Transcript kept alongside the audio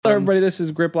Hello, everybody. This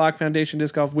is Grip Lock Foundation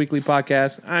Disc Golf Weekly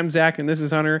Podcast. I'm Zach, and this is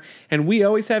Hunter, and we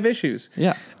always have issues.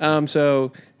 Yeah.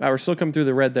 So we're still coming through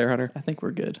the red there, Hunter. I think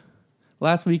we're good.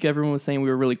 Last week, everyone was saying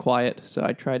we were really quiet, so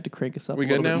I tried to crank us up a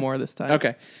little bit more this time.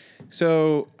 Okay.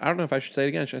 So I don't know if I should say it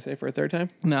again. Should I say it for a third time?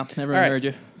 No, everyone heard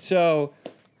you. So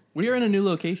we are in a new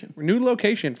location. New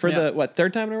location for the,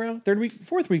 third time in a row?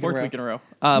 Fourth week in a row.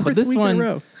 But this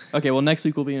one, okay, well, next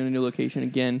week we'll be in a new location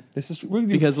again. We're going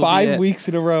to do 5 weeks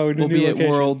in a row. We'll be at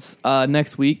Worlds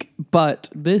next week, but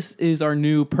this is our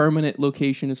new permanent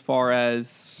location as far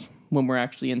as when we're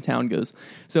actually in town goes.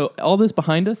 So all this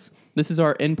behind us, this is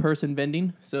our in-person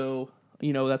vending. So,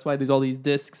 that's why there's all these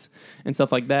discs and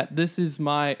stuff like that. This is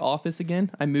my office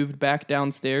again. I moved back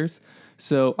downstairs.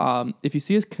 So if you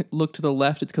see us look to the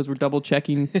left, it's because we're double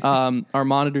checking our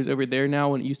monitors over there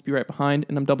now when it used to be right behind,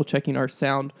 and I'm double checking our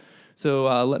sound.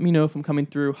 So let me know if I'm coming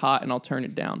through hot, and I'll turn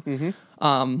it down. Mm-hmm.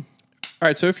 All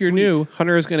right, so if you're new,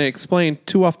 Hunter is going to explain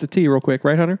 2 off the tee real quick,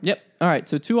 right, Hunter? Yep. All right,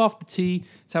 so 2 off the tee.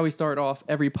 It's how we start off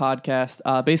every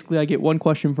podcast. Basically, I get one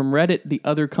question from Reddit. The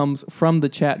other comes from the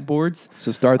chat boards.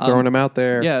 So start throwing them out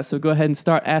there. Yeah, so go ahead and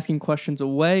start asking questions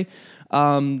away.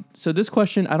 So this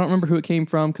question, I don't remember who it came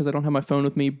from because I don't have my phone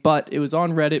with me, but it was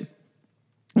on Reddit,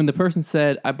 and the person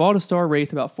said, I bought a Star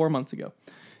Wraith about 4 months ago.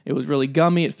 It was really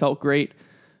gummy. It felt great.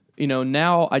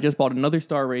 Now I just bought another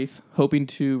Star Wraith, hoping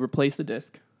to replace the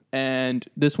disc. And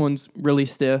this one's really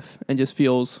stiff and just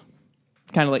feels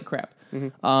kind of like crap.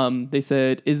 Mm-hmm. They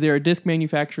said, is there a disc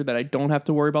manufacturer that I don't have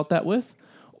to worry about that with?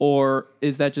 Or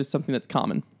is that just something that's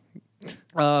common?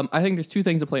 I think there's 2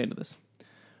 things to play into this.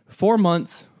 4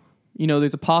 months,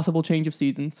 there's a possible change of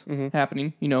seasons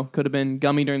happening. Could have been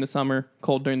gummy during the summer,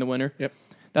 cold during the winter. Yep.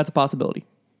 That's a possibility.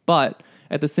 But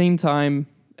at the same time,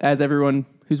 as everyone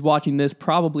who's watching this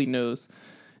probably knows,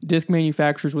 disc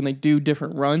manufacturers, when they do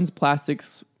different runs,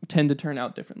 plastics tend to turn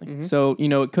out differently. Mm-hmm. So,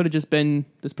 it could have just been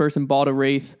this person bought a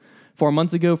Wraith 4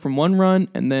 months ago from one run,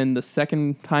 and then the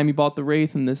second time he bought the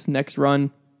Wraith in this next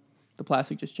run, the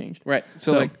plastic just changed. Right.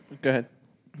 So go ahead.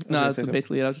 No, that's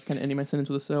basically it. I was just kind of ending my sentence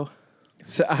with a so.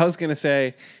 So I was going to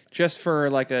say, just for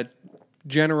like a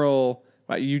general,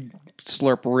 you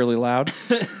slurp really loud,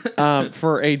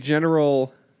 for a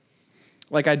general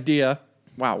idea.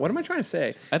 Wow, what am I trying to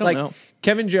say? I don't know.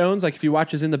 Kevin Jones, if you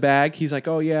watch his In the Bag, he's like,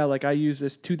 oh yeah, I use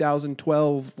this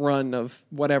 2012 run of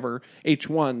whatever,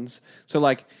 H1s.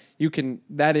 So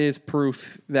that is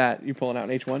proof that you're pulling out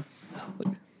an H1.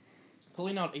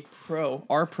 Pulling out a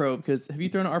R Pro, because have you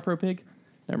thrown an R Pro Pig?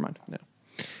 Never mind.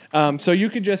 No. So you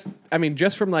could just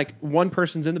from one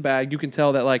person's In the Bag, you can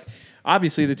tell that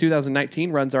obviously the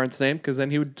 2019 runs aren't the same, because then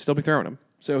he would still be throwing them.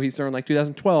 So he's throwing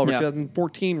 2012 or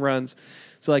 2014 runs.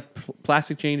 So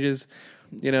plastic changes,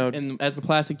 And as the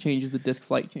plastic changes, the disc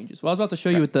flight changes. What I was about to show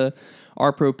you with the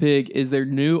R Pro Pig is their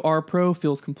new R Pro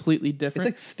feels completely different.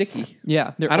 It's sticky.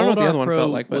 Yeah. I don't know what the other one felt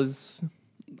like. But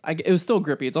it was still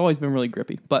grippy. It's always been really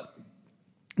grippy. But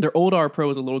their old R Pro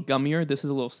is a little gummier. This is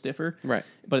a little stiffer. Right.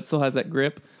 But it still has that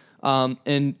grip.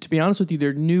 And to be honest with you,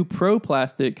 their new Pro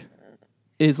plastic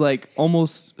is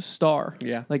almost star.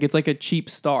 Yeah. It's like a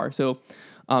cheap star. So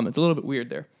it's a little bit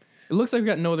weird there. It looks like we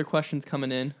got no other questions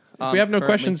coming in. If we have no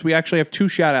questions, we actually have 2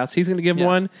 shout-outs. He's going to give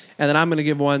one, and then I'm going to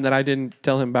give one that I didn't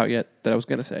tell him about yet that I was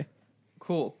going to say.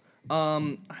 Cool.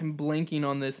 I'm blanking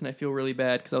on this, and I feel really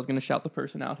bad because I was going to shout the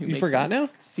person out. You forgot now?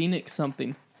 Phoenix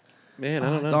something. Man, I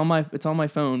don't know. It's on my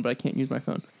phone, but I can't use my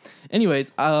phone.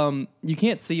 Anyways, you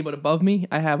can't see, but above me,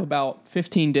 I have about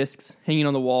 15 discs hanging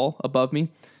on the wall above me.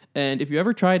 And if you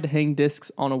ever tried to hang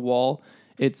discs on a wall,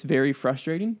 it's very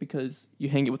frustrating because you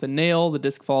hang it with a nail, the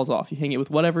disc falls off. You hang it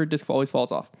with whatever, disc always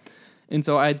falls off. And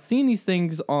so I had seen these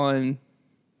things on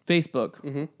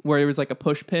Facebook where it was a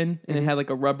push pin and it had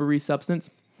a rubbery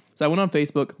substance. So I went on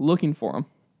Facebook looking for them.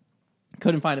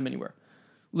 Couldn't find them anywhere.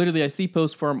 Literally, I see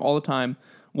posts for them all the time.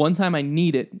 One time I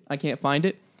need it, I can't find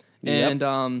it.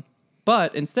 And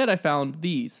but instead I found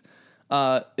these.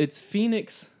 It's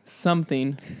Phoenix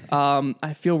something.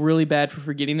 I feel really bad for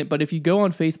forgetting it, but if you go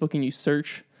on Facebook and you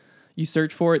search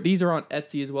for it, these are on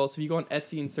Etsy as well. So if you go on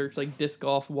Etsy and search disc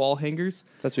golf wall hangers,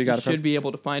 that's what you got. You should be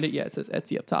able to find it. Yeah, it says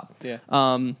Etsy up top. Yeah.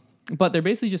 But they're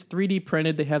basically just 3D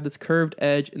printed. They have this curved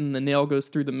edge, and the nail goes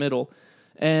through the middle.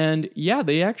 And yeah,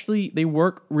 they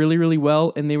work really, really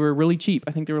well, and they were really cheap.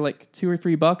 I think they were $2 or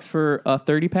 $3 for a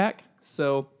 30 pack.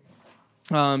 So,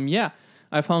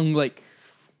 I've hung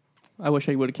I wish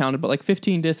I would have counted, but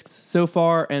 15 discs so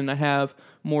far, and I have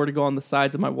more to go on the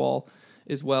sides of my wall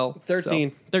as well.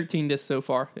 13. So, 13 discs so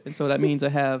far. And so that means I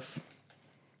have,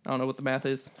 I don't know what the math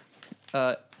is,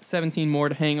 17 more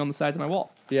to hang on the sides of my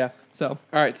wall. Yeah. So. All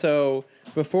right, so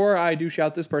before I do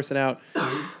shout this person out,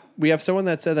 we have someone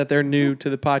that said that they're new to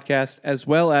the podcast as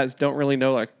well as don't really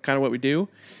know like kind of what we do.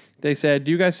 They said,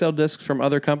 do you guys sell discs from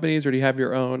other companies or do you have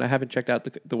your own? I haven't checked out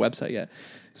the website yet.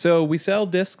 So we sell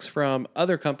discs from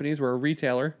other companies. We're a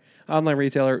retailer, online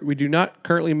retailer. We do not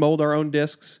currently mold our own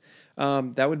discs.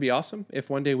 That would be awesome if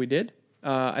one day we did.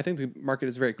 I think the market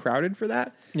is very crowded for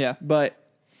that. Yeah. But,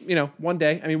 one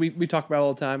day, I mean, we talk about it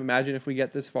all the time. Imagine if we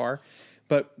get this far.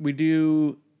 But we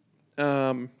do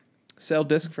sell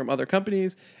discs from other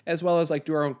companies as well as like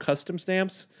do our own custom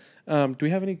stamps. Do we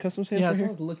have any custom stamps right as here?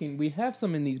 I was looking, we have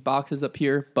some in these boxes up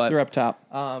here, but They're up top.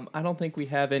 I don't think we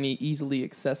have any easily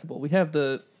accessible. We have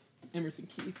the Emerson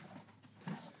Keith.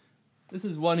 This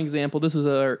is one example. This was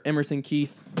our Emerson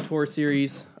Keith Tour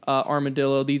Series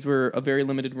Armadillo. These were a very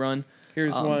limited run.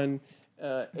 Here's one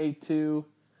A2.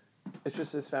 It's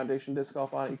just this foundation disc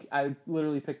golf on it. I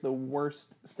literally picked the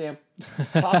worst stamp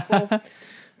possible.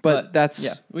 But that's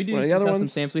we do one of the some other custom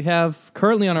ones. stamps. We have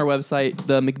currently on our website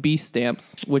the McBeast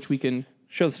stamps, which we can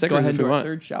Show the go stickers ahead if and you do our want.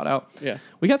 third shout out. Yeah.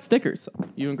 We got stickers.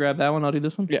 You can grab that one. I'll do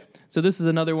this one. Yeah. So this is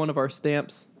another one of our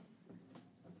stamps.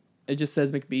 It just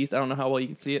says McBeast. I don't know how well you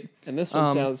can see it. And this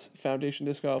one sounds foundation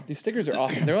disc golf. These stickers are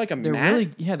awesome. They're like a They're matte.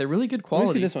 they're really good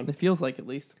quality. this one. It feels like at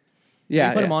least. Yeah.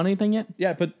 Have you put them on anything yet?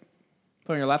 Yeah, but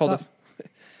Put on your hold laptop. this.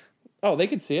 Oh, they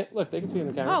can see it. Look, they can see it in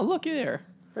the camera. Oh, look there.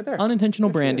 Right there.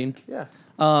 Unintentional There she branding. is.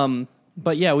 Yeah.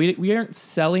 But yeah, we aren't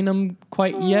selling them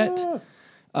quite yet.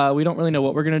 We don't really know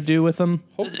what we're gonna do with them,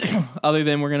 other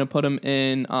than we're gonna put them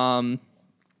in.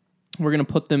 We're gonna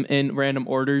put them in random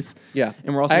orders. Yeah.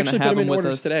 and we're also I gonna actually put have them in them with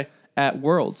orders us today. at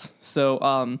Worlds. So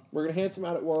We're going to hand some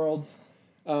out at Worlds.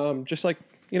 Just like,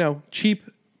 cheap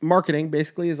marketing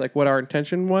basically is like what our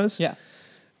intention was. yeah,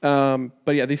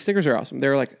 But yeah, these stickers are awesome.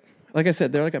 They're like I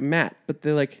said, they're like a matte, but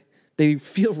they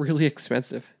feel really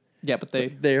expensive. yeah, but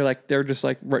They're just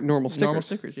like normal stickers. normal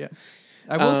stickers. Yeah,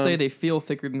 I will say they feel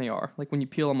thicker than they are. Like when you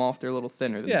peel them off, they're a little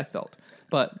thinner than Yeah. they felt,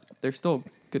 but they're still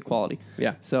good quality.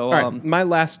 Yeah. So all right, my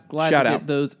last glad shout to out. get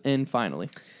those in finally.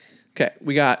 Okay,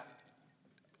 we got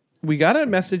a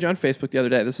message on Facebook the other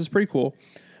day. This was pretty cool.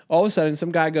 All of a sudden,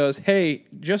 some guy goes, "Hey,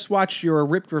 just watched your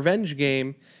Ripped Revenge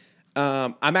game.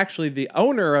 I'm actually the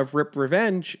owner of Ripped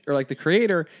Revenge, or like the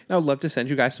creator, and I would love to send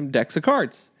you guys some decks of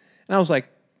cards." And I was like,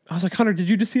 Hunter, did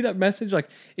you just see that message? Like,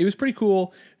 it was pretty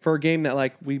cool for a game that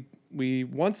like we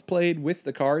once played with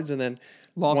the cards and then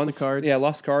Lost the cards. Yeah,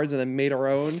 lost cards and then made our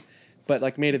own, but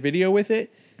like made a video with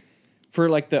it for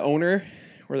like the owner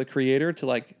or the creator to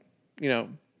like,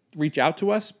 reach out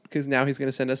to us because now he's going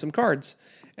to send us some cards.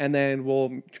 And then we're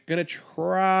going to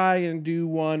try and do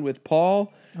one with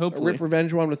Paul. Hopefully. A Rip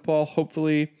Revenge one with Paul,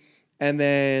 hopefully. And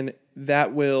then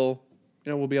that will,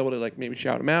 we'll be able to like maybe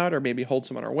shout them out or maybe hold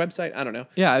some on our website. I don't know.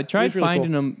 Yeah, I tried was really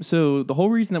finding them. So the whole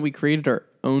reason that we created our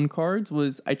own cards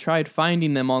was I tried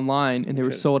finding them online and they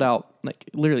were sold out like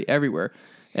literally everywhere.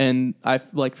 And I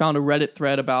like found a Reddit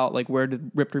thread about like where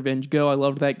did Ripped Revenge go? I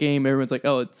loved that game. Everyone's like,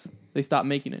 oh, they stopped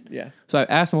making it. Yeah. So I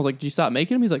asked him, I was like, did you stop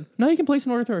making them? He's like, no, you can place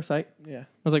an order through our site. Yeah. I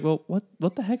was like, well,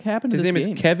 what the heck happened to His this name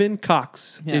game? is Kevin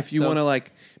Cox. Yeah, if you so- want to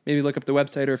like maybe look up the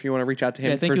website or if you want to reach out to him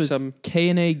Yeah, I think for it was some.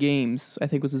 K&A Games, I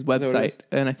think was his what it website. is?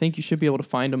 And I think you should be able to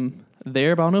find them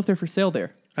there, but I don't know if they're for sale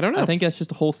there. I don't know. I think that's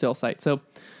just a wholesale site. So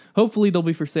hopefully they'll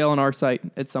be for sale on our site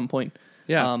at some point.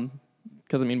 Yeah.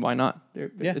 Because, I mean, why not? Yeah,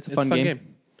 It's a fun game.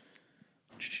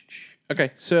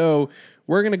 Okay, so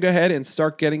we're going to go ahead and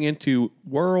start getting into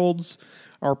Worlds,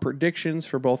 our predictions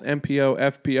for both MPO,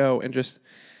 FPO, and just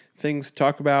things to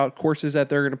talk about, courses that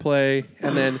they're going to play,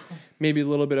 and then maybe a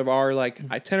little bit of our like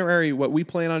itinerary, what we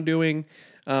plan on doing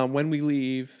when we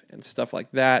leave, and stuff like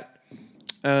that.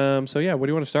 So yeah, what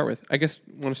do you want to start with? I guess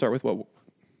we want to start with what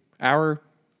our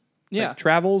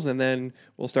travels, and then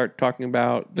we'll start talking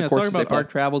about the Let's courses talk they about play. our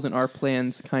travels and our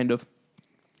plans, kind of.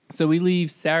 So we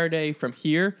leave Saturday from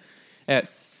here at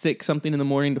 6 something in the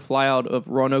morning to fly out of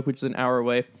Roanoke, which is an hour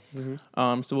away.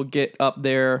 Mm-hmm. So we'll get up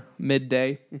there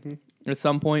midday. At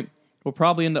some point, we'll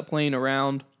probably end up playing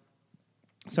around.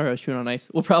 Sorry, I was chewing on ice.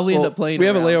 We'll probably end up playing. We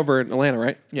have a around. layover in Atlanta,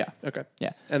 right? Yeah, Okay.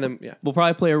 yeah. And then yeah. We'll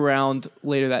probably play around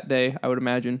later that day, I would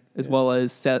imagine, as well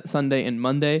as Sunday and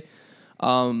Monday.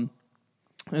 And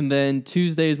then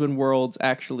Tuesday is when Worlds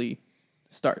actually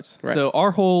starts. Right. So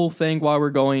our whole thing while we're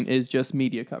going is just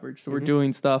media coverage. So we're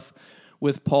doing stuff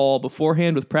with Paul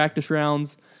beforehand with practice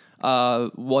rounds,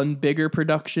 one bigger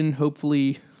production,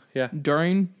 hopefully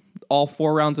during all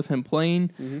 4 rounds of him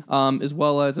playing, as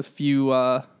well as a few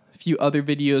other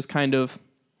videos, kind of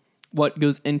what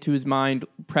goes into his mind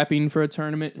prepping for a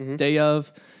tournament, day of,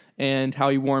 and how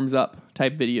he warms up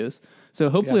type videos. So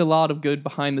hopefully a lot of good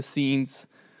behind the scenes,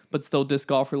 but still disc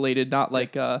golf related, not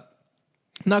like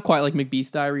not quite like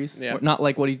McBeast Diaries, Yeah. not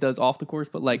like what he does off the course,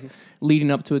 but like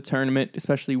leading up to a tournament,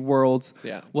 especially Worlds.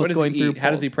 Yeah. What's what does going he through? eat?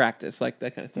 How does he practice? Like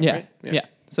that kind of stuff. Yeah, Right? yeah.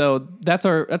 So that's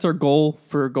our goal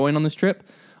for going on this trip.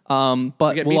 But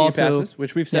We get we'll media also passes,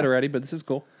 which we've said Yeah. already, but this is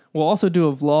cool. we'll also do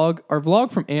a vlog. Our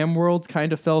vlog from Am Worlds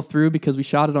kind of fell through because we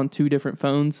shot it on 2 different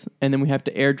phones, and then we have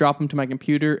to airdrop them to my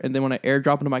computer, and then when I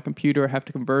airdrop them to my computer, I have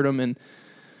to convert them, and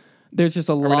there's just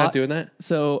a lot. Are we not doing that?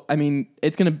 So I mean,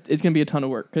 it's gonna be a ton of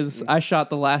work because I shot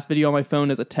the last video on my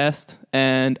phone as a test,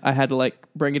 and I had to like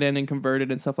bring it in and convert it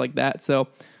and stuff like that. So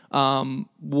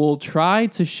we'll try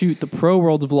to shoot the Pro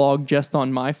Worlds vlog just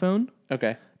on my phone.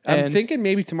 Okay. I'm And- thinking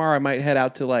maybe tomorrow I might head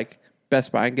out to like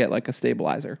Best Buy and get like a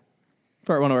stabilizer.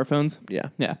 For one of our phones. Yeah.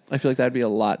 Yeah. I feel like that'd be a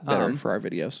lot better for our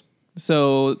videos.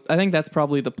 So I think that's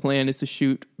probably the plan, is to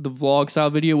shoot the vlog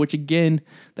style video, which again,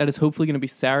 that is hopefully going to be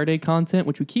Saturday content,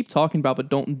 which we keep talking about but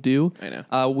don't do. I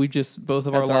know. We just, both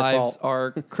of That's our our lives fault.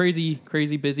 are crazy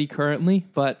busy currently,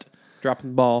 but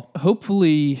Dropping the ball.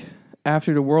 hopefully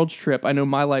after the World's trip, I know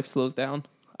my life slows down.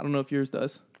 I don't know if yours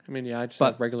does. I mean, yeah, I just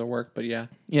But- have regular work, but yeah.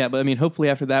 Yeah, but I mean, hopefully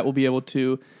after that, we'll be able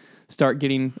to start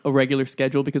getting a regular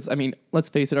schedule because, I mean, let's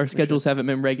face it, our schedules haven't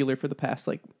been regular for the past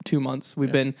like 2 months.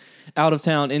 We've been out of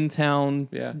town, in town,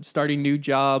 Yeah. starting new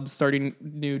jobs, starting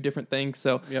new different things.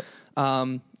 So, Yep.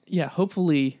 yeah,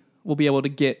 hopefully we'll be able to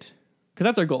get, because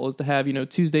that's our goal, is to have,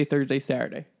 Tuesday, Thursday,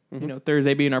 Saturday.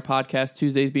 Thursday being our podcast,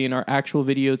 Tuesdays being our actual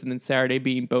videos, and then Saturday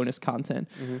being bonus content,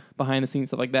 behind the scenes,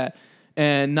 stuff like that.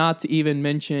 And not to even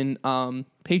mention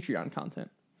Patreon content.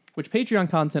 Which Patreon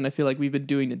content, I feel like we've been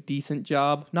doing a decent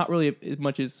job. Not really as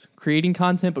much as creating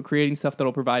content, but creating stuff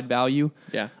that'll provide value.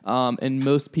 Yeah. And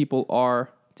most people are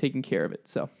taking care of it.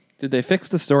 So, Did they fix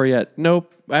the store yet?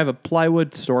 Nope. I have a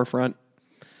plywood storefront.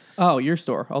 oh, your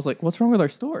store. I was like, what's wrong with our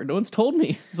store? No one's told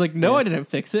me. It's like, no, I didn't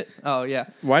fix it. Oh, yeah.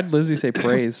 Why did Lizzie say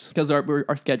praise? Because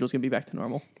our schedule's going to be back to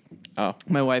normal. Oh,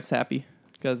 My wife's happy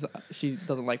because she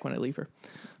doesn't like when I leave her.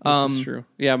 this is true.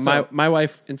 Yeah, my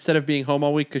wife, instead of being home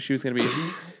all week, because she was going to be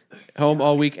home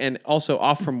all week and also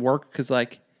off from work, because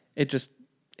like it just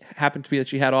happened to be that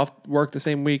she had off work the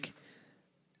same week.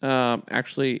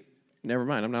 Actually, never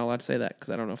mind. I'm not allowed to say that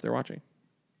because I don't know if they're watching.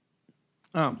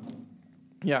 Oh,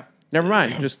 yeah. Never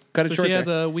mind. Just cut it So short she has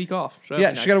there. a week off. So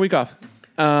Yeah, she got a week off.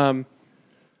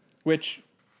 Which,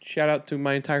 shout out to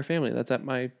my entire family that's at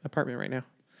my apartment right now.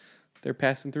 They're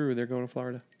passing through. They're going to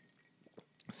Florida.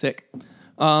 Sick.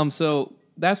 So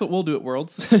that's what we'll do at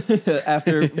Worlds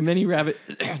after many rabbit.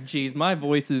 Jeez, my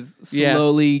voice is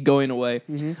slowly going away.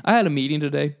 I had a meeting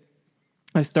today.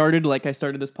 I started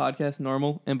this podcast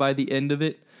normal, and by the end of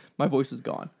it, my voice was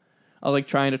gone. I was like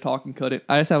trying to talk and couldn't.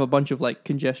 I just have a bunch of like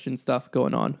congestion stuff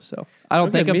going on. So I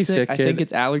don't think get I'm me sick. sick, I kid. think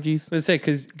it's allergies. I was going to say,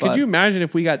 because could But- you imagine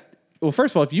if we got... Well,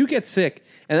 first of all, if you get sick,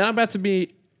 and then I'm about to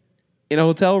be in a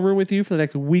hotel room with you for the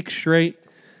next week straight...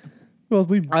 Well,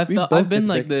 I've both been get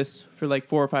like sick. this for like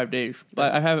 4 or 5 days,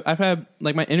 but I've had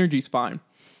like my energy's fine.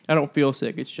 I don't feel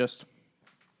sick. It's just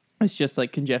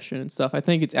like congestion and stuff. I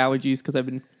think it's allergies because I've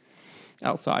been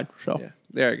outside. So Yeah,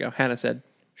 there you go. Hannah said,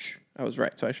 "Shh." I was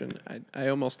right, so I shouldn't. I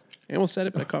almost said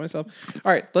it, but I caught myself.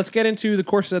 All right, let's get into the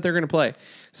courses that they're going to play.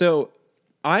 So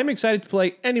I'm excited to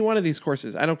play any one of these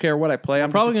courses. I don't care what I play.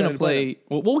 I'm probably just going to excited play.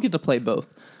 Well, we'll get to play both.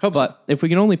 Hope so. But if we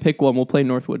can only pick one, we'll play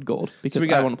Northwood Gold because we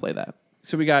got- I want to play that.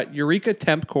 So we got Eureka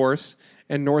Temp course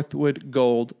and Northwood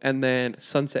Gold, and then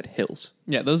Sunset Hills.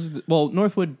 Yeah,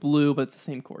 Northwood Blue, but it's the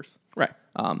same course. Right.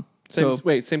 So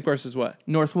Same course as what?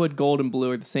 Northwood Gold and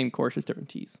Blue are the same course, just different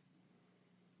tees.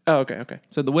 Oh, okay.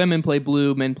 So the women play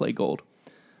blue, men play gold.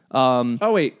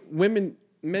 Oh, wait. Men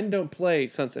don't play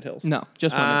Sunset Hills. No,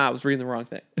 just women. I was reading the wrong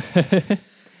thing.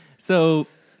 So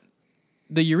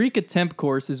the Eureka Temp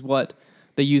course is what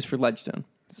they use for Ledgestone.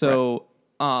 So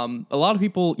a lot of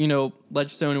people,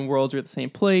 Ledgestone and Worlds are at the same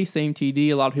place, same TD.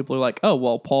 A lot of people are like, oh,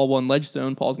 well, Paul won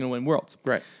Ledgestone, Paul's going to win Worlds.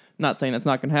 Right. Not saying that's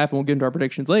not going to happen. We'll get into our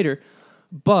predictions later.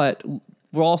 But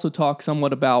we'll also talk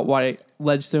somewhat about why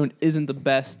Ledgestone isn't the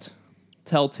best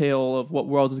telltale of what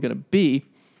Worlds is going to be.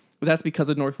 But that's because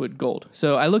of Northwood Gold.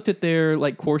 So I looked at their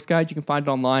course guide. You can find it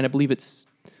online. I believe it's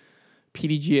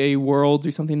PDGA Worlds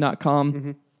or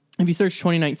something.com. If you search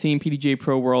 2019 PDGA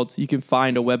Pro Worlds, you can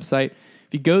find a website.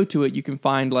 If you go to it, you can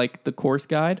find the course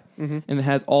guide, and it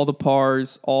has all the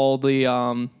pars, all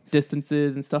the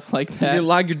distances and stuff like that. You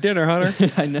log your dinner,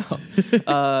 Hunter. I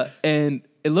know. And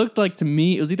it looked like to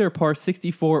me it was either a par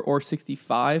 64 or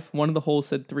 65. One of the holes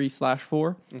said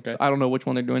 3/4. Okay. So I don't know which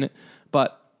one they're doing it,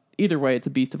 but either way, it's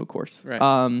a beast of a course.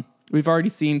 Right. We've already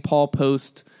seen Paul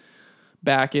post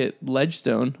back at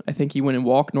Ledgestone. I think he went and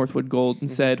walked Northwood Gold and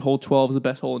said hole 12 is the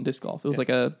best hole in disc golf. It was like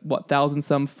a 1,000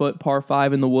 some foot par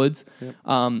 5 in the woods. Yep.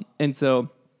 And so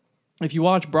if you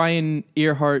watch Brian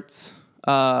Earhart's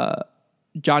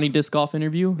Johnny Disc Golf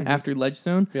interview after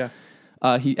Ledgestone,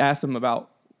 he asked him about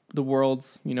the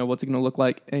Worlds, what's it going to look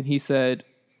like? And he said,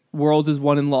 Worlds is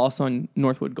won and lost on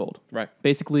Northwood Gold. Right.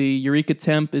 Basically, Eureka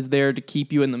Temp is there to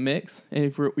keep you in the mix. And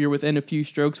if you're within a few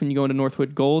strokes when you go into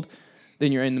Northwood Gold,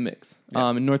 then you're in the mix. Yeah.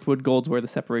 And Northwood Gold's where the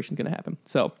separation is going to happen.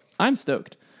 So I'm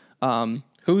stoked.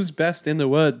 Who's best in the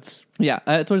woods? Yeah,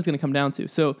 that's what it's going to come down to.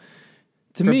 So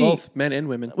For both men and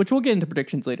women. Which we'll get into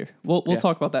predictions later. We'll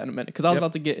talk about that in a minute because I was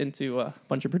about to get into a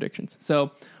bunch of predictions.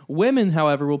 So women,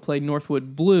 however, will play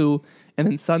Northwood Blue and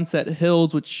then Sunset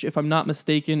Hills, which, if I'm not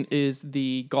mistaken, is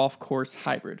the golf course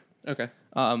hybrid. Okay.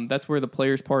 That's where the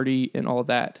Players Party and all of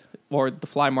that, or the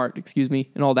Fly Mart, excuse me,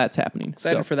 and all that's happening.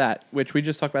 Excited for that, which we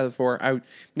just talked about before. I've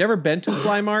never been to the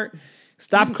Fly Mart.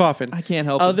 Stop coughing. I can't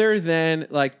help Other than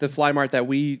like the Fly Mart that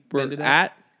we were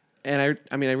at, and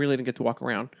I really didn't get to walk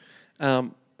around.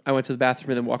 I went to the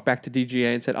bathroom and then walked back to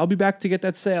DGA and said, I'll be back to get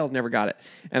that sale. Never got it.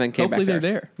 And then came back to Hopefully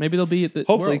they're there. Maybe they'll be at the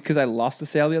Hopefully, because I lost the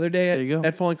sale the other day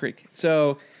at Fallen Creek.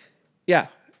 So, yeah.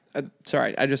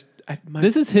 Sorry.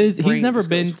 This is his. He's never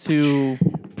been to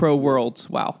Pro Worlds.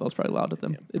 Wow. That was probably loud at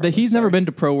them. Yeah, he's never been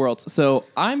to Pro Worlds. So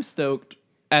I'm stoked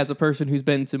as a person who's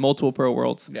been to multiple Pro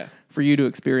Worlds for you to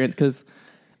experience because,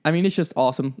 it's just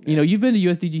awesome. You've been to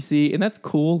USDGC and that's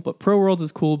cool, but Pro Worlds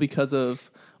is cool because of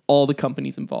all the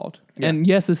companies involved. Yeah. And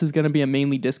yes, this is going to be a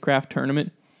mainly Discraft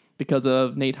tournament because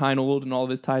of Nate Heinold and all of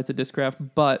his ties to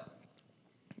Discraft, but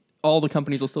all the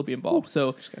companies will still be involved.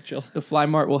 So the Fly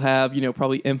Mart will have,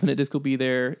 probably Infinite Disc will be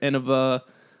there, Innova,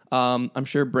 I'm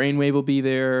sure Brainwave will be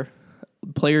there.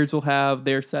 Players will have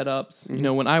their setups.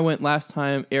 Mm-hmm. When I went last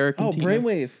time, Eric and Tina,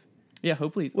 Brainwave. Yeah,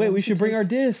 hopefully. Wait, we should bring our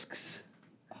discs.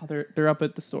 Oh, they're up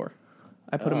at the store.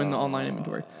 I put them in the online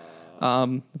inventory.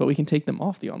 But we can take them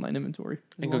off the online inventory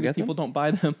and go get people don't buy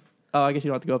them. Oh, I guess you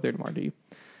don't have to go up there tomorrow, do you?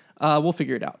 We'll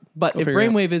figure it out. But if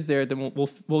Brainwave is there, then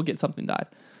we'll get something dyed.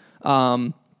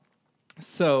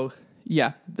 So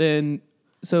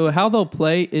how they'll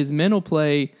play is men will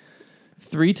play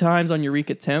 3 times on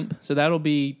Eureka Temp. So that'll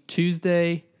be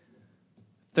Tuesday,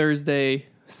 Thursday,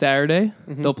 Saturday.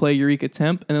 Mm-hmm. They'll play Eureka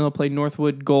Temp, and then they'll play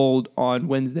Northwood Gold on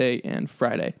Wednesday and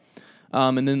Friday.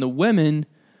 And then the women,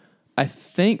 I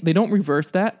think they don't reverse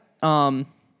that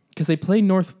because they play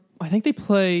I think they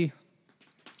play.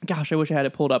 Gosh, I wish I had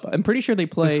it pulled up. I'm pretty sure they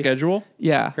play the schedule.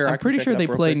 Yeah, I'm pretty sure they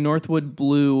play Northwood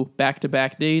Blue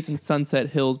back-to-back days and Sunset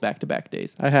Hills back-to-back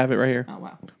days. I have it right here. Oh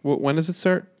wow! When does it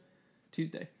start?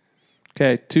 Tuesday.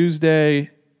 Okay,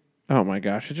 Tuesday. Oh my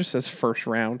gosh! It just says first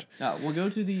round. We'll go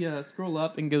to the scroll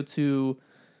up and go to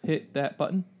hit that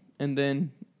button and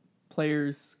then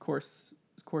players course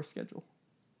schedule.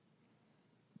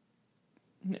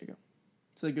 There you go.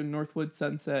 So they go Northwood,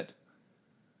 Sunset,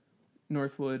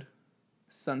 Northwood,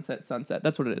 Sunset, Sunset.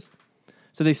 That's what it is.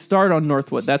 So they start on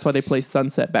Northwood. That's why they play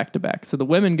Sunset back-to-back. So the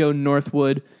women go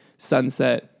Northwood,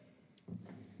 Sunset,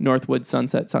 Northwood,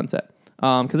 Sunset, Sunset.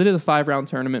 Because it is a 5-round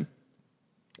tournament.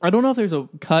 I don't know if there's a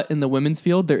cut in the women's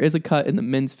field. There is a cut in the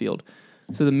men's field.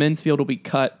 So the men's field will be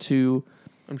cut to,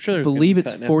 I'm sure there's believe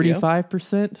it's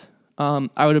 45%.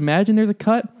 I would imagine there's a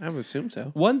cut. I would assume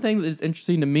so. One thing that is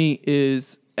interesting to me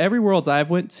is every Worlds I've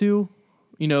went to,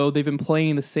 they've been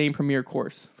playing the same premier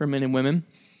course for men and women.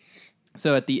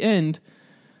 So at the end,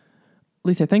 at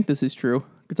least I think this is true,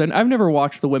 because I've never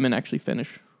watched the women actually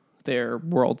finish their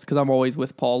Worlds, because I'm always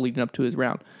with Paul leading up to his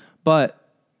round. But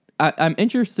I'm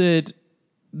interested,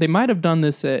 they might have done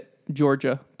this at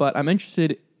Georgia, but I'm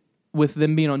interested with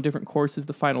them being on different courses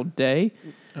the final day,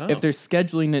 if they're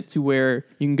scheduling it to where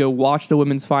you can go watch the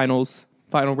women's final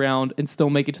round and still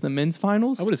make it to the men's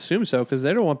finals. I would assume so, because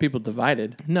they don't want people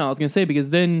divided. No, I was going to say, because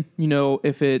then,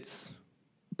 if it's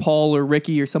Paul or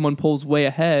Ricky or someone pulls way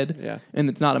ahead and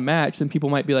it's not a match, then people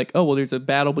might be like, oh, well, there's a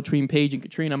battle between Paige and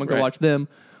Katrina. I'm going to go watch them.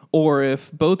 Or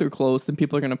if both are close, then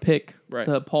people are going to pick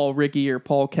the Paul, Ricky, or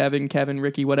Paul, Kevin,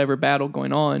 Ricky, whatever battle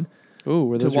going on. Ooh,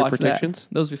 were those your predictions?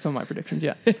 That. Those are some of my predictions,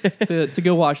 yeah. to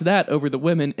go watch that over the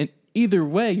women. And either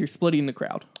way, you're splitting the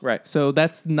crowd. Right. So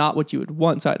that's not what you would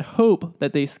want. So I'd hope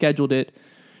that they scheduled it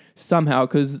somehow,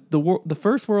 because the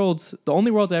first Worlds, the only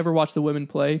Worlds I ever watched the women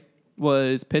play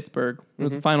was Pittsburgh. It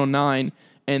was the final 9,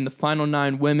 and the final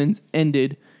 9 women's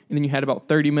ended, and then you had about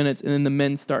 30 minutes, and then the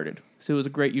men started. So it was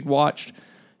great. You'd watched,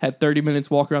 had 30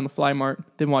 minutes, walk around the Fly Mart,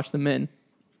 then watch the men.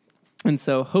 And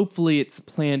so hopefully it's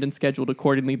planned and scheduled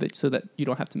accordingly so that you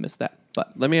don't have to miss that.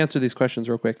 But let me answer these questions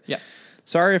real quick. Yeah.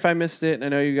 Sorry if I missed it. I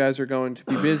know you guys are going to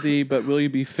be busy, but will you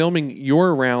be filming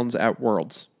your rounds at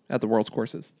the Worlds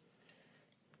courses?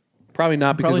 Probably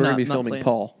not, because we're going to be filming planned.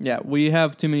 Paul. Yeah, we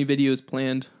have too many videos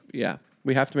planned. Yeah.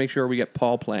 We have to make sure we get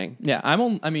Paul playing. Yeah,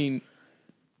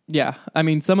 Yeah, I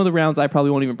mean, some of the rounds I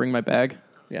probably won't even bring my bag.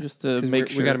 Yeah, just to 'Cause make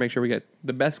sure. we got to make sure we get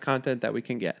the best content that we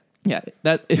can get. Yeah,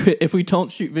 that if we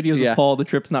don't shoot videos Yeah. of Paul, the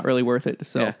trip's not really worth it.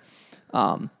 So,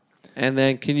 Yeah. And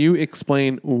then, can you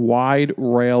explain wide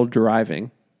rail driving?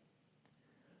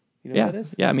 You know yeah, what that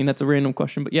is? yeah. I mean, that's a random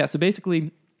question, but yeah. So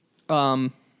basically,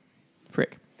 pull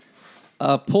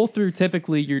through.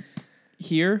 Typically, you're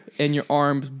here and your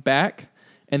arms back,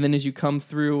 and then as you come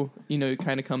through, it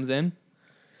kind of comes in.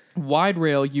 Wide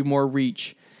rail, you more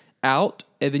reach out,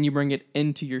 and then you bring it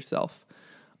into yourself.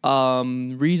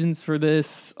 Reasons for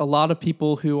this: a lot of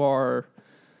people who are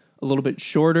a little bit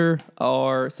shorter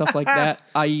or stuff like that,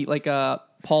 i.e., like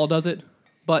Paul does it.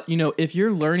 But if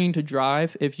you're learning to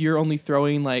drive, if you're only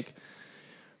throwing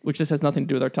which this has nothing to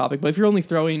do with our topic, but if you're only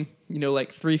throwing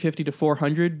like 350 to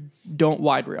 400, don't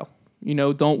wide rail.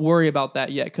 Don't worry about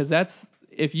that yet, because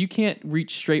if you can't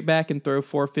reach straight back and throw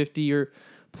 450 or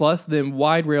plus, then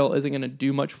wide rail isn't going to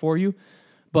do much for you.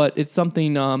 But it's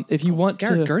something, if you want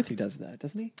Garrett to... Gerthy does that,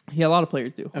 doesn't he? Yeah, a lot of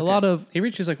players do. Okay. A lot of... He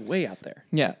reaches way out there.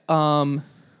 Yeah.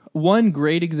 One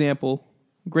great example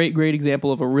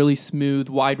of a really smooth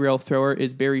wide rail thrower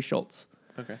is Barry Schultz.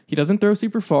 Okay. He doesn't throw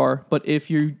super far, but if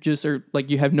you just are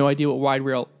you have no idea what wide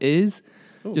rail is,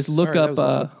 just look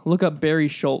up Barry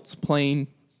Schultz playing.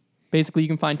 Basically, you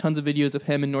can find tons of videos of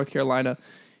him in North Carolina.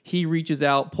 He reaches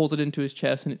out, pulls it into his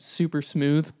chest, and it's super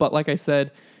smooth. But like I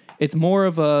said, it's more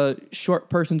of a short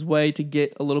person's way to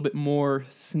get a little bit more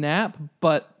snap,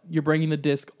 but you're bringing the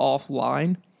disc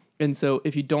offline. And so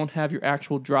if you don't have your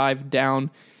actual drive down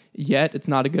yet, it's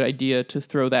not a good idea to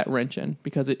throw that wrench in,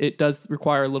 because it does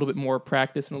require a little bit more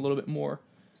practice and a little bit more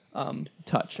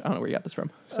touch. I don't know where you got this from.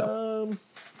 So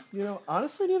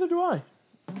Honestly, neither do I.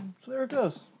 So there it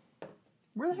goes.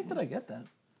 Where the heck did I get that?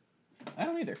 I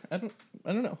don't either. I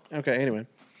don't know. Okay, anyway.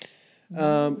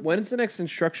 When is the next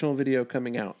instructional video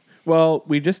coming out? Well,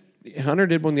 Hunter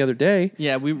did one the other day.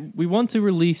 Yeah, we want to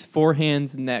release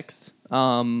forehands next.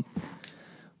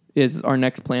 Is our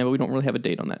next plan, but we don't really have a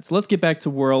date on that. So let's get back to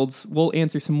Worlds. We'll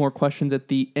answer some more questions at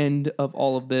the end of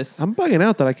all of this. I'm bugging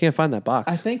out that I can't find that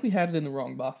box. I think we had it in the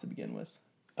wrong box to begin with.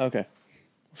 Okay.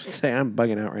 Say I'm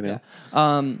bugging out right now.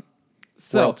 Yeah.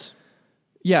 Worlds.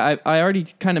 Yeah, I already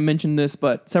kind of mentioned this,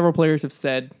 but several players have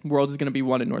said Worlds is going to be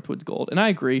won at Northwoods Gold, and I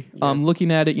agree. Yeah.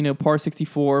 Looking at it, par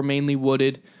 64, mainly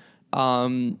wooded.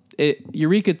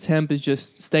 Eureka Temp is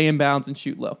just stay in bounds and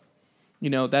shoot low.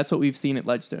 That's what we've seen at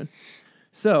Ledgestone.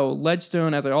 So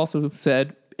Ledgestone, as I also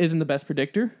said, isn't the best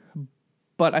predictor,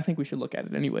 but I think we should look at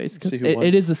it anyways, because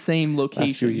it is the same location.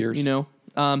 Last few years.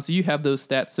 So you have those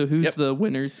stats. So who's the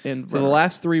winners? And So the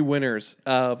last three winners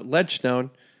of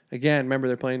Ledgestone, again, remember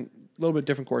they're playing a little bit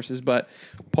different courses, but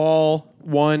Paul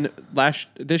won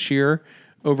this year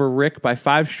over Rick by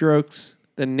 5 strokes,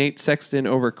 then Nate Sexton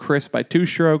over Chris by 2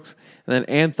 strokes, and then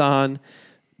Anthon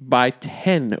by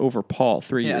 10 over Paul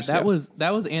 3 years ago. That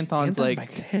was Anthon's Anthon by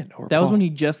 10 over that Paul. was when he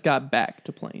just got back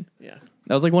to playing. Yeah.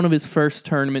 That was one of his first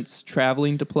tournaments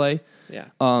traveling to play. Yeah.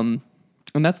 And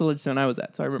that's the Ledgestone I was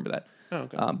at, so I remember that. Oh,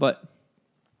 okay. But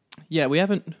yeah, we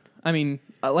haven't. I mean,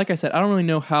 like I said, I don't really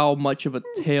know how much of a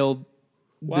tail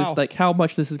how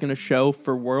much this is going to show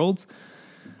for Worlds.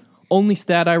 Only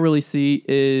stat I really see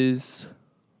is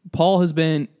Paul has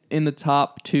been in the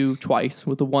top 2 twice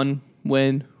with the 1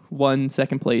 win, 1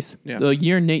 second place. Yeah. The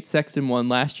year Nate Sexton won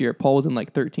last year, Paul was in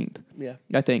 13th. Yeah.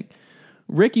 I think.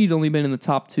 Ricky's only been in the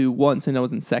top 2 once, and I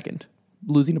was in second,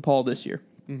 losing to Paul this year.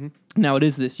 Mm-hmm. Now it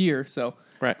is this year, so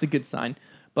it's a good sign.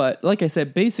 But like I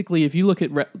said, basically, if you look at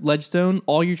Ledgestone,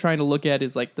 all you're trying to look at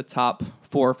is the top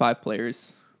 4 or 5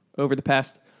 players over the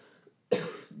past.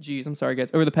 I'm sorry, guys.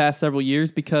 Over the past several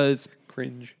years, because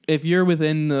Cringe. if you're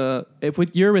within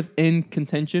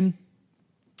contention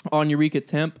on Eureka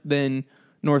Temp, then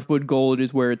Northwood Gold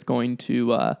is where it's going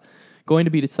to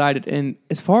be decided. And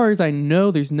as far as I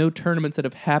know, there's no tournaments that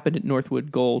have happened at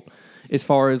Northwood Gold as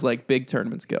far as big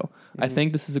tournaments go. Mm-hmm. I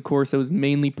think this is a course that was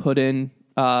mainly put in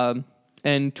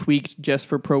and tweaked just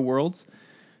for Pro Worlds.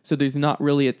 So there's not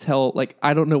really a tell.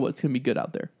 I don't know what's going to be good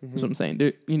out there. Mm-hmm. That's what I'm saying.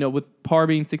 There, with par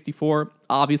being 64,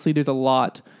 obviously there's a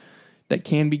lot that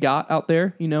can be got out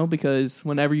there, because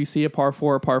whenever you see a par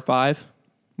 4 or par 5,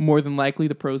 more than likely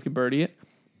the pros can birdie it.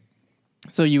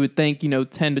 So you would think, 10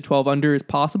 to 12 under is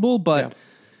possible, but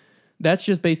that's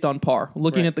just based on par.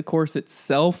 Looking at the course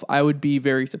itself, I would be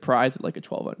very surprised at a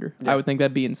 12 under. Yeah. I would think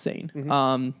that'd be insane.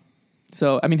 Mm-hmm.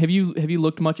 So, I mean, have you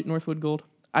looked much at Northwood Gold?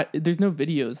 There's no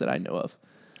videos that I know of.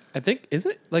 I think, is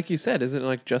it, like you said, isn't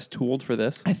it just tooled for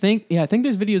this? I think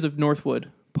there's videos of Northwood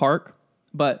Park,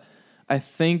 but I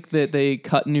think that they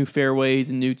cut new fairways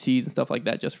and new tees and stuff like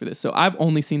that just for this. So I've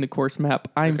only seen the course map.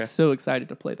 I'm so excited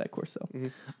to play that course,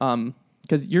 though. Mm-hmm.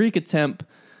 because Eureka Temp,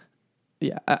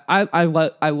 yeah, I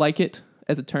like it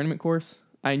as a tournament course.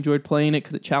 I enjoyed playing it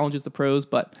because it challenges the pros,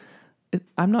 but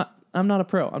I'm not a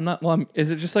pro. I'm not. Well,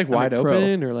 Is it just like I'm a wide pro.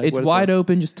 open or like it's what is wide it?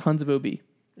 open, just tons of OB,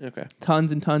 Okay.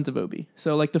 tons and tons of OB.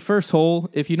 So like the first hole,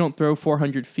 if you don't throw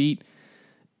 400 feet,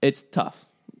 it's tough.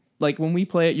 Like when we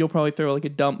play it, you'll probably throw like a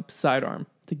dump sidearm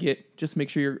to just make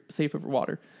sure you're safe over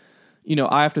water.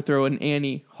 I have to throw an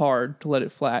ante hard to let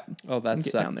it flat. Oh, that and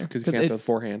get down sucks there. because you can't throw it's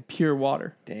forehand. Pure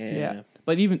water. Damn. Yeah.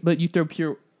 But you throw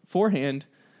pure forehand,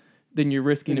 then you're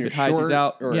risking Then if it you're hyzes short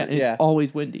out. or- And yeah. it's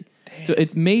always windy. Damn. So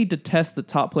it's made to test the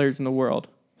top players in the world.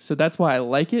 So that's why I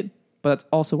like it. But that's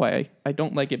also why I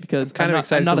don't like it because I'm kind of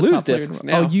excited I'm not to a lose top player in the discs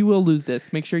world. now. Oh, you will lose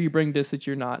discs. Make sure you bring discs that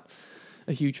you're not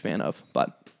a huge fan of.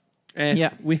 But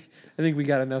yeah. I think we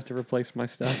got enough to replace my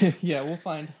stuff. yeah, we'll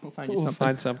find you We'll something.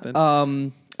 find something.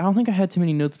 I don't think I had too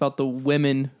many notes about the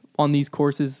women on these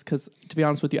courses because, to be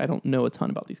honest with you, I don't know a ton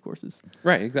about these courses.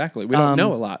 Right, exactly. We don't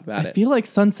know a lot about I it. feel like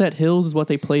Sunset Hills is what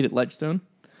they played at Ledgestone,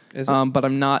 Is it? but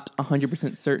I'm not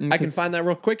 100% certain. I can 'cause- find that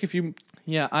real quick if you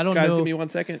Yeah, I don't guys know. give me 1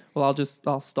 second. Well,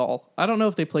 I'll stall. I don't know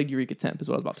if they played Eureka Temp, is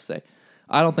what I was about to say.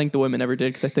 I don't think the women ever did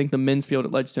because I think the men's field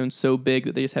at Ledgestone's so big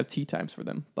that they just have tee times for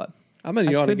them. But I'm gonna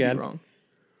I yawn could be again. wrong.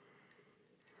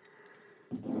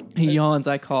 He yawns.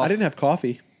 I cough. I didn't have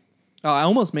coffee. Oh, I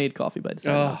almost made coffee, but I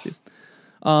decided not Ugh.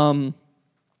 to.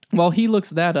 While he looks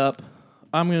that up,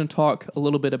 I'm going to talk a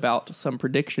little bit about some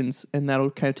predictions, and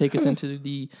that'll kind of take us into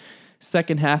the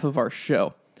second half of our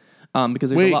show,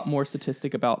 because there's Wait. a lot more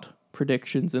statistic about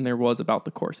predictions than there was about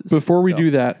the courses. Before we So-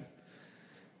 do that,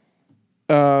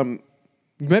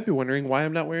 you might be wondering why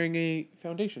I'm not wearing a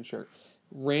foundation shirt.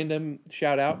 Random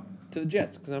shout out to the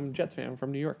Jets because I'm a Jets fan. I'm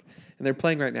from New York, and they're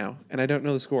playing right now, and I don't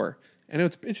know the score. I know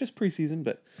it's just preseason,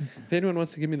 but if anyone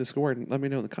wants to give me the score and let me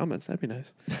know in the comments, that'd be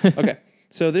nice. Okay,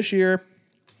 so this year,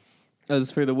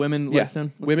 As for the women, yeah,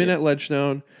 Ledgestone? Let's women see. at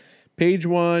Ledgestone, Paige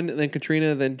won, then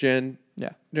Katrina, then Yeah.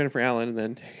 Jennifer Allen, and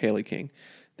then Haley King.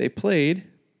 They played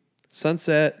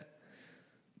Sunset.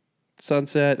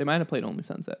 They might have played only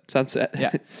Sunset.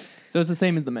 Yeah. So it's the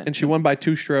same as the men. And she won by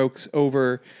 2 strokes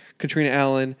over Katrina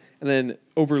Allen and then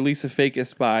over Lisa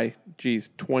Fakis by,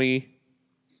 20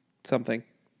 something.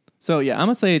 So yeah, I'm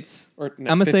gonna say it's. Or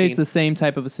no, I'm gonna say 15. it's the same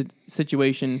type of a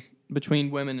situation between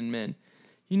women and men.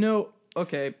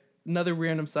 Okay. Another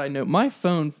random side note. My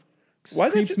phone Why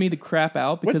did creeps you- me the crap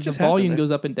out because the just happened volume there?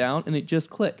 goes up and down, and it just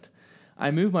clicked. I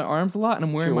move my arms a lot, and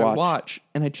I'm wearing your my watch. watch,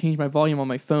 and I change my volume on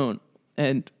my phone,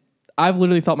 and I've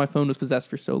literally thought my phone was possessed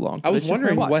for so long. I but was it's just my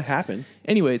wondering watch. what happened.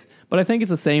 Anyways, but I think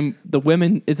it's the same. The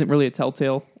women isn't really a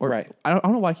telltale, or Right. I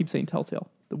don't know why I keep saying telltale.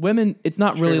 The women, it's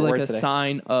not really Favorite like word a today.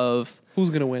 sign of Who's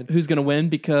going to win? who's going to win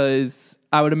because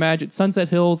I would imagine Sunset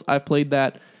Hills. I've played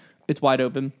that; it's wide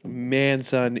open. Man,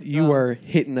 son, you are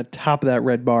hitting the top of that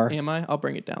red bar. Am I? I'll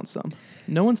bring it down some.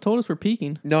 No one's told us we're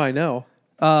peaking. No, I know.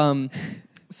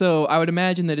 So I would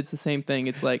imagine that it's the same thing.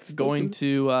 It's like going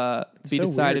to be so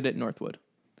decided weird. at Northwood.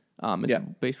 It's Yeah.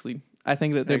 basically. I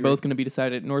think that they're agree. both going to be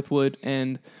decided at Northwood,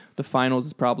 and the finals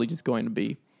is probably just going to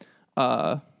be,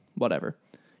 whatever.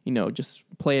 Just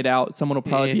play it out. Someone will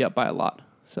probably Eh. be up by a lot.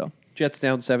 So Jets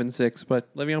down 7-6,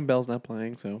 but Le'Veon Bell's not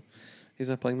playing, so he's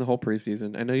not playing the whole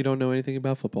preseason. I know you don't know anything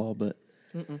about football, but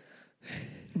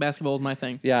basketball is my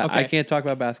thing. yeah, Okay. I can't talk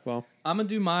about basketball. I'm gonna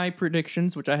do my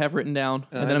predictions, which I have written down,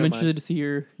 and I then I'm know interested mine. to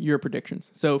see your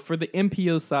predictions. So for the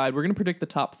MPO side, we're gonna predict the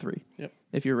top 3. Yep.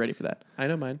 If you're ready for that. I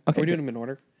know mine. Okay, We're doing good. them in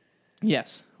order.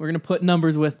 Yes, we're gonna put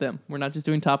numbers with them. We're not just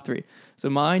doing top 3. So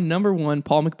my number 1,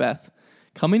 Paul Macbeth,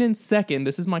 coming in second.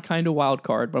 This is my kind of wild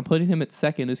card, but I'm putting him at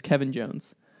second. Is Kevin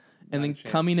Jones, and Not then a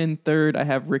chance. coming in third, I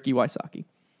have Ricky Wysocki.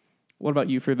 What about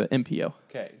you for the MPO?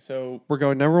 Okay, so we're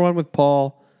going number 1 with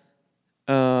Paul.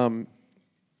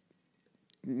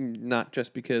 Not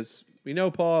just because we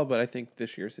know Paul, but I think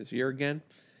this year's his year again.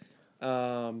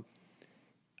 I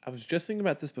was just thinking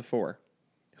about this before.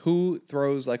 Who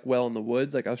throws like well in the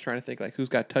woods? Like I was trying to think like who's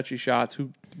got touchy shots, who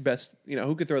best,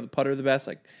 who could throw the putter the best,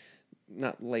 like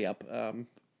not layup,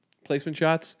 placement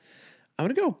shots. I'm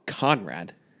gonna go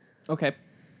Conrad. Okay,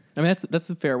 I mean that's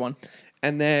a fair one.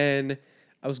 And then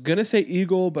I was gonna say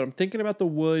Eagle, but I'm thinking about the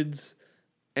woods,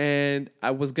 and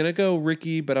I was gonna go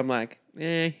Ricky, but I'm like,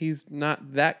 he's not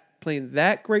playing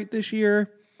that great this year.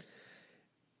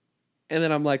 And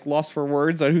then I'm like lost for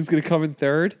words on who's gonna come in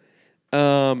third.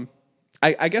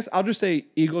 I guess I'll just say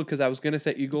Eagle because I was gonna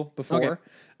say Eagle before.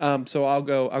 So I'll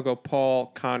go Paul,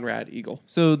 Conrad, Eagle.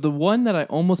 So the one that I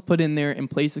almost put in there in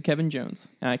place of Kevin Jones,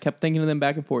 and I kept thinking of them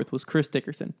back and forth, was Chris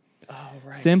Dickerson. Oh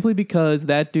right. Simply because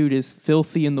that dude is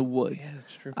filthy in the woods. Yeah,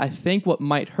 that's true. I think what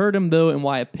might hurt him, though, and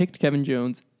why I picked Kevin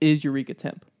Jones is Eureka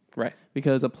Temp. Right.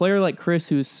 Because a player like Chris,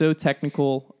 who's so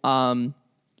technical and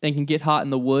can get hot in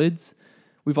the woods,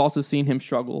 we've also seen him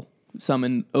struggle some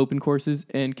in open courses,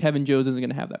 and Kevin Jones isn't going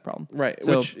to have that problem. Right,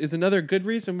 So, which is another good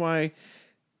reason why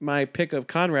my pick of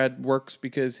Conrad works,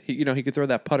 because he could throw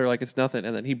that putter like it's nothing,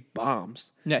 and then he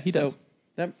bombs. yeah, he does.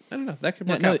 That, I don't know. That could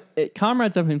Yeah, work no, out.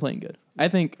 Conrad's definitely playing good. I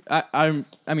think I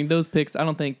mean those picks. I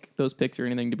don't think those picks are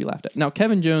anything to be laughed at. Now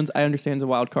Kevin Jones, I understand is a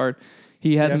wild card.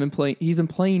 He hasn't been playing. He's been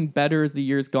playing better as the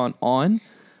year's gone on.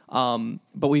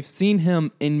 But we've seen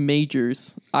him in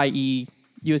majors, i.e.,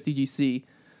 USDGC,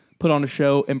 put on a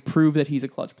show and prove that he's a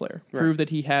clutch player. Right. Prove that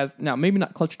he has now maybe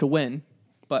not clutch to win,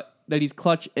 but that he's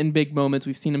clutch in big moments.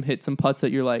 We've seen him hit some putts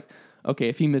that you're like, okay,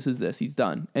 if he misses this, he's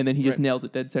done, and then he just nails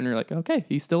it dead center. You're like, okay,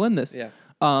 he's still in this. Yeah.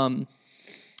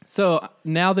 So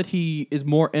now that he is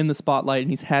more in the spotlight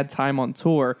and he's had time on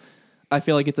tour, I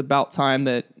feel like it's about time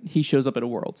that he shows up at a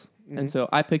Worlds. Mm-hmm. And so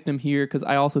I picked him here because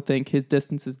I also think his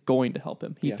distance is going to help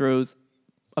him. He throws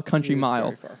a country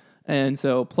mile. And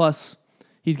so plus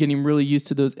he's getting really used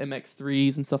to those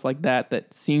MX3s and stuff like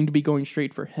that seem to be going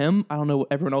straight for him. I don't know what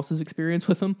everyone else's experience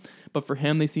with him, but for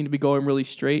him, they seem to be going really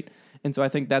straight. And so I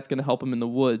think that's going to help him in the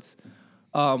woods.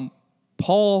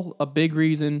 Paul, a big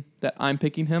reason that I'm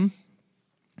picking him,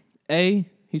 A,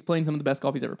 he's playing some of the best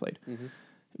golf he's ever played. Mm-hmm.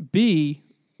 B,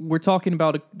 we're talking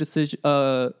about a decision,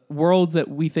 Worlds that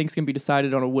we think is going to be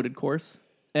decided on a wooded course.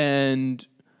 And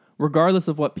regardless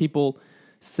of what people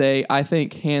say, I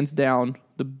think hands down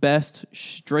the best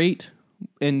straight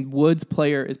in woods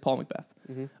player is Paul McBeth.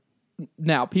 Mm-hmm.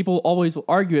 Now, people always will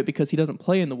argue it because he doesn't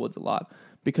play in the woods a lot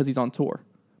because he's on tour.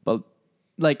 But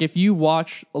like if you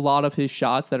watch a lot of his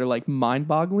shots that are like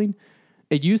mind-boggling,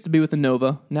 it used to be with the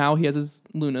Nova. Now he has his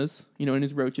Lunas, and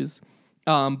his Roaches.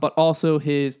 But also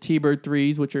his T-Bird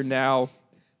 3s, which are now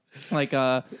like,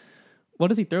 what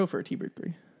does he throw for a T-Bird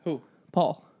 3? Who?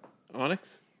 Paul.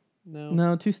 Onyx?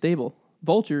 No, too stable.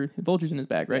 Vulture's in his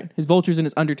bag, right? Yeah. His Vultures and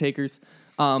his Undertakers.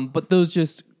 But those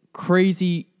just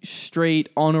crazy, straight,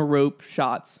 on a rope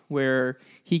shots where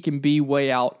he can be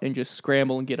way out and just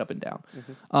scramble and get up and down.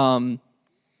 Mm-hmm.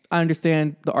 I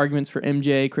understand the arguments for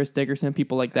MJ, Chris Dickerson,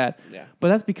 people like that. Yeah. But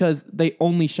that's because they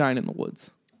only shine in the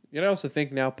woods. I also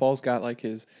think now Paul's got like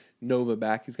his Nova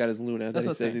back. He's got his Luna that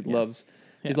he says he loves.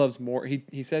 He loves more.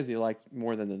 He says he likes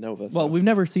more than the Nova. Well, we've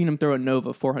never seen him throw a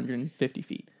Nova 450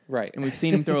 feet. Right. And we've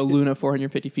seen him throw a Luna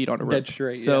 450 feet on a rope. Dead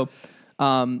straight, So,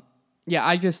 I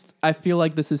feel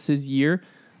like this is his year.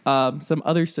 Some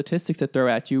other statistics to throw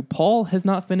at you. Paul has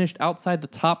not finished outside the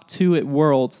top 2 at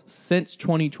Worlds since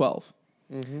 2012.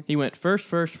 Mm-hmm. He went first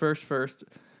to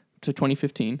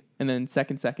 2015, and then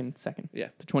second to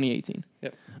 2018.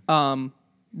 Yep.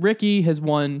 Ricky has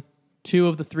won 2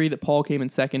 of the 3 that Paul came in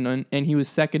second on, and he was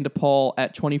second to Paul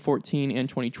at 2014 and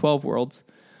 2012 Worlds.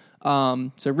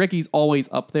 So Ricky's always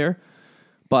up there.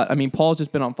 But, Paul's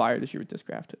just been on fire this year with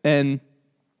Discraft. And,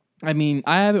 I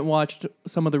haven't watched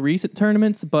some of the recent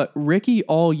tournaments, but Ricky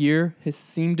all year has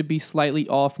seemed to be slightly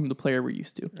off from the player we're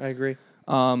used to. I agree.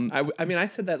 I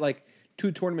said that, like,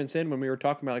 2 tournaments in when we were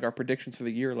talking about, like, our predictions for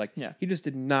the year. Like, he just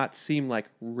did not seem like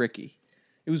Ricky.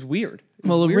 It was weird.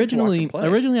 Originally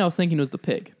I was thinking it was the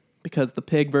Pig. Because the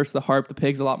Pig versus the Harp, the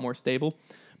Pig's a lot more stable.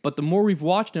 But the more we've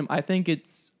watched him, I think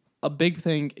it's a big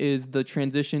thing is the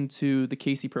transition to the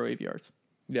KC Pro AVRs.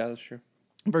 Yeah, that's true.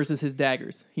 Versus his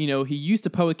daggers. He used to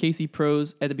putt with KC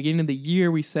Pros. At the beginning of the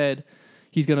year, we said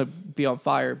he's going to be on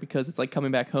fire because it's like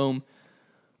coming back home.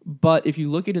 But if you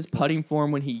look at his putting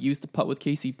form when he used to putt with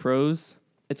KC Pros,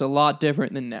 it's a lot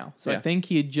different than now. So I think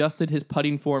he adjusted his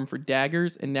putting form for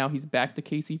daggers, and now he's back to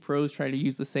KC Pros trying to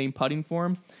use the same putting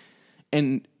form.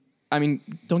 And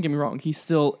don't get me wrong, he's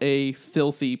still a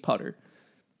filthy putter.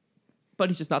 But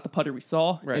he's just not the putter we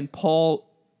saw. Right. And Paul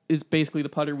is basically the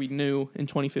putter we knew in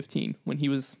 2015 when he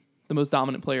was the most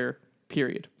dominant player,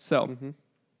 period. So,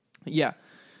 yeah.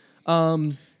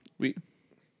 You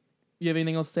have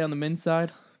anything else to say on the men's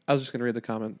side? I was just going to read the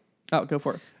comment. Oh, go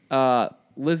for it.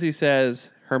 Lizzie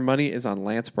says her money is on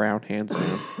Lance Brown, hands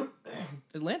down.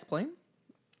 Is Lance playing?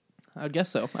 I would guess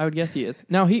so. I would guess he is.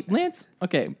 Now,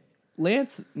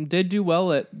 Lance did do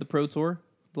well at the Pro Tour,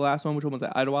 the last one, which one was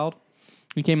that? Idlewild.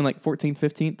 He came in like 14th,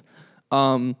 15th.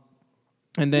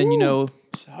 And then,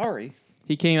 sorry.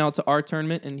 He came out to our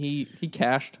tournament and he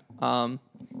cashed.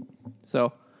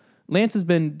 So Lance has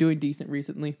been doing decent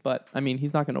recently, but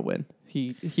he's not going to win.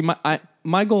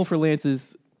 My goal for Lance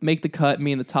is make the cut,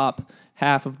 me in the top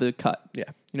half of the cut. Yeah.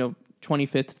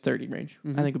 25th to 30 range.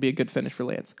 Mm-hmm. I think would be a good finish for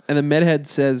Lance. And the Medhead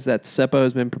says that Seppo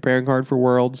has been preparing hard for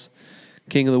Worlds.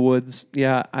 King of the Woods.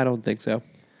 Yeah, I don't think so.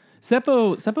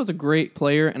 Seppo's a great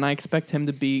player, and I expect him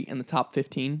to be in the top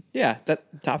 15. Yeah, that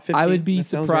top 15. I would be that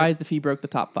sounds surprised right. if he broke the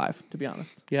top 5, to be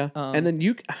honest. Yeah, and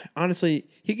then honestly,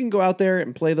 he can go out there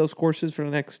and play those courses for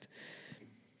the next,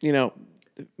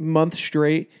 month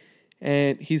straight,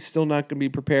 and he's still not going to be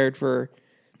prepared for,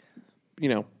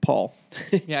 Paul.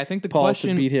 Yeah, I think the Paul question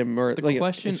to beat him or the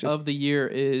question of the year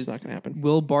is, not gonna happen.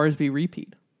 Will Barsby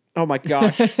repeat? Oh my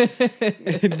gosh,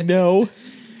 no.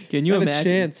 Can you Not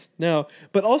imagine? a chance. No.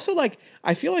 But also,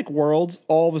 I feel like Worlds,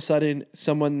 all of a sudden,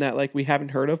 someone that, we haven't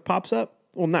heard of pops up.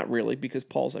 Well, not really, because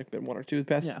Paul's, been 1 or 2 the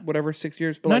past, 6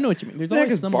 years. But, No, I know what you mean. There's the heck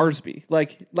always is someone. Barsby.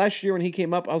 Last year when he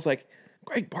came up, I was like,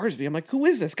 Greg Barsby. I'm like, who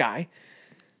is this guy?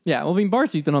 Yeah, well, I mean,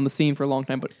 Barsby's been on the scene for a long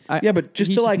time, but But just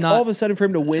he's to, not, all of a sudden for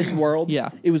him to win Worlds,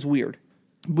 Yeah. it was weird.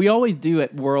 we always do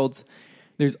at Worlds.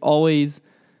 There's always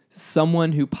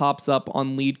someone who pops up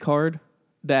on lead card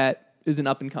that is an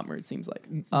up and comer. It seems like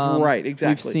Right,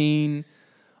 exactly. We've seen,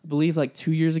 I believe,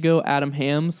 2 years ago, Adam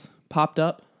Hams popped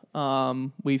up.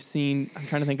 We've seen. I'm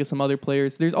trying to think of some other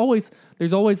players. There's always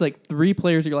 3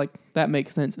 players that you're like, that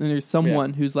makes sense, and then there's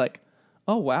someone who's like,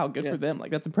 oh wow, good for them.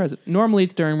 That's impressive. Normally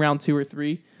it's during round 2 or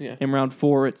 3. Yeah. In round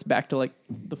 4, it's back to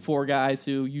the 4 guys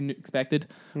who you expected.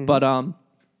 But I'm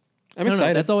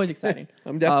excited. that's always exciting.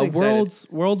 I'm definitely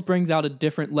excited. Worlds brings out a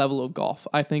different level of golf.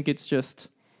 I think it's just,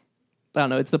 I don't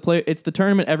know. It's the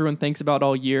tournament everyone thinks about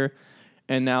all year,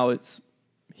 and now it's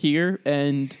here,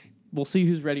 and we'll see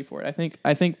who's ready for it.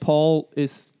 I think Paul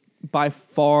is by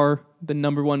far the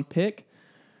number 1 pick,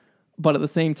 but at the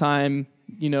same time,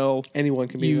 Anyone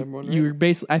can be number 1, right? you're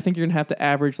basically. I think you're gonna have to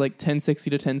average 1060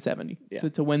 to 1070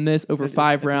 to win this over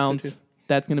 5 rounds. so too.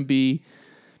 That's gonna be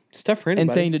It's tough for anybody.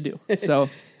 insane to do. So.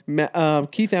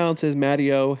 Keith Allen says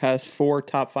Matteo has 4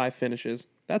 top 5 finishes.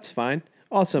 That's fine.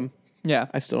 Awesome. Yeah.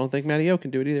 I still don't think Matteo can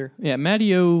do it either. Yeah,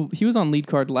 Matteo, he was on lead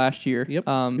card last year. Yep,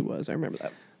 he was. I remember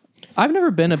that. I've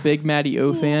never been a big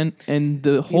Matteo fan, and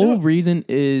the whole reason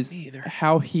is Me either.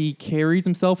 how he carries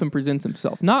himself and presents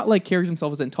himself. Not carries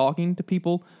himself as in talking to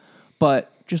people,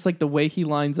 but just the way he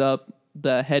lines up,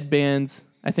 the headbands.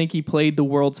 I think he played the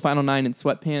world's final 9 in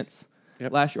sweatpants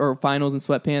last year, or finals in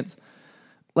sweatpants.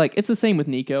 It's the same with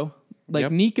Nico.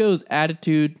 Nico's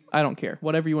attitude, I don't care,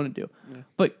 whatever you want to do. Yeah.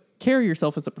 But carry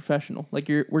yourself as a professional.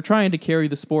 We're trying to carry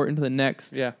the sport into the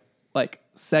next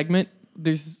segment.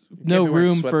 There's no be wearing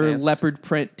room for sweatpants. leopard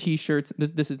print t-shirts.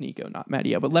 This is Nico, not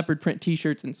Matteo, but leopard print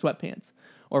t-shirts and sweatpants,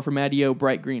 or for Matteo,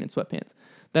 bright green and sweatpants.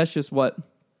 That's just what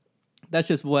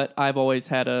I've always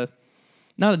had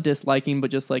not a disliking,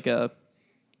 but just I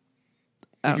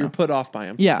don't You're know. put off by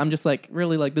him. Yeah, I'm just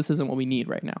really this isn't what we need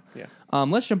right now. Yeah.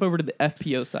 Let's jump over to the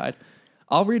FPO side.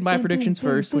 I'll read my predictions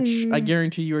first, which I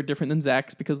guarantee you are different than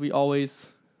Zach's because we always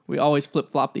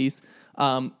flip flop these.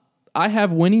 I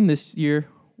have winning this year,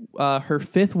 her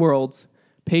 5th Worlds,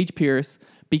 Paige Pierce,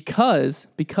 because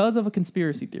of a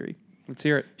conspiracy theory. Let's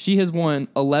hear it. She has won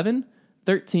 11,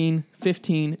 13,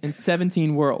 15, and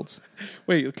 17 Worlds.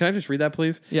 Wait, can I just read that,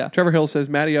 please? Yeah. Trevor Hill says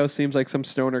Matteo seems like some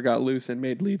stoner got loose and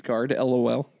made lead card.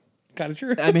 LOL. Got it,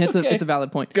 sure. I mean, it's Okay. a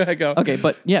valid point. Go ahead, go. Okay,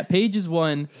 but yeah, Paige has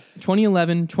won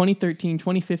 2011, 2013,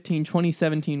 2015,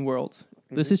 2017 Worlds.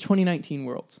 This is 2019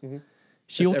 Worlds.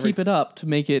 She will keep it up to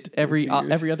make it every 2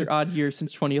 years. other odd year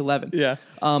since 2011. Yeah.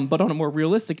 But on a more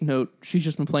realistic note, she's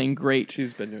just been playing great.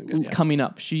 She's been doing good. Yeah. Coming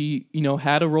up, she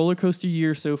had a roller coaster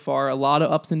year so far, a lot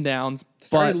of ups and downs.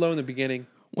 Started But low in the beginning.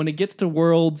 when it gets to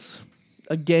Worlds,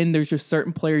 again, there's just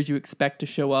certain players you expect to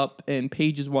show up, and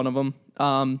Paige is one of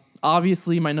them.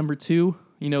 Obviously, my number 2,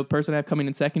 the person I have coming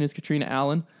in second is Katrina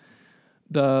Allen.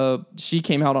 She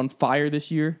came out on fire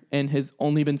this year and has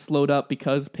only been slowed up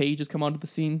because Paige has come onto the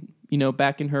scene,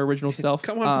 back in her original self.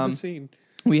 Come on to the scene.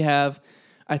 We have,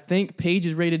 I think Paige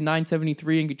is rated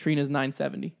 973 and Katrina's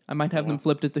 970. I might have them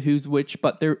flipped as to who's which,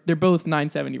 but they're both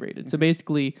 970 rated. So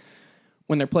basically,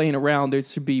 when they're playing around, there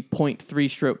should be 0.3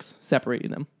 strokes separating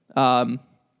them.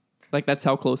 That's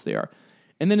how close they are.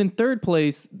 And then in third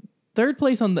place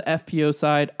on the FPO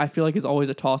side, I feel like is always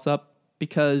a toss-up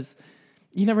because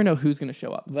you never know who's going to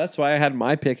show up. That's why I had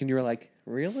my pick, and you were like,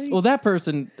 really? Well, that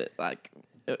person,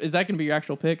 is that going to be your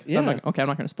actual pick? So Yeah. I'm not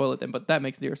going to spoil it then, but that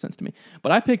makes 0 sense to me.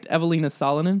 But I picked Evelina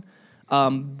Salonen.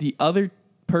 The other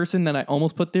person that I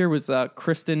almost put there was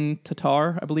Kristen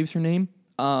Tatar, I believe is her name.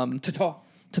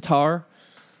 Tatar.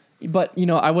 But,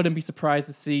 I wouldn't be surprised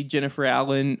to see Jennifer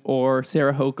Allen or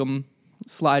Sarah Hokum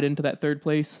slide into that third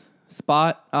place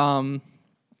spot. I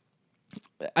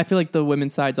feel like the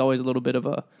women's side's always a little bit of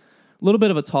a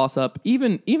toss up,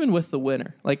 even with the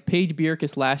winner. Like Paige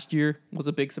Bierkes last year was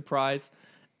a big surprise,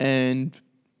 and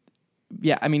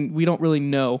yeah, I mean we don't really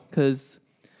know because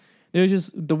There's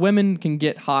just the women can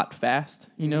get hot fast.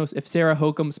 You know, if Sarah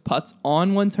Hokum's putts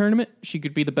on one tournament, she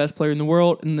could be the best player in the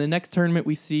world. In the next tournament,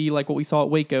 we see like what we saw at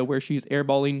Waco, where she's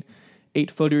airballing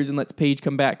 8-footers and lets Paige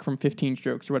come back from 15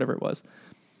 strokes or whatever it was.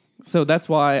 So that's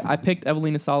why I picked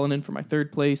Evelina Salonen for my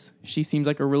third place. She seems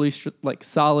like a really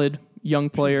solid young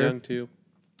player. She's young too.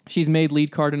 She's made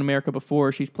lead card in America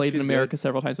before. She's played in America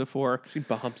several times before. She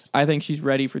bumps. I think she's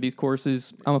ready for these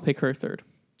courses. I'm going to pick her third.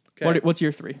 Okay. What's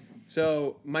your 3?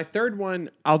 So my third one,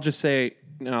 I'll say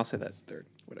that third.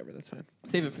 Whatever, that's fine.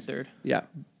 Save it for third. Yeah,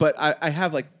 but I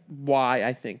have like why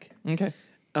I think. Okay.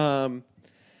 So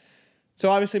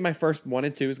obviously my first 1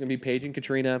 and 2 is going to be Paige and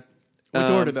Katrina. Which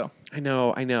order though? I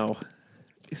know.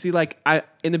 You see, like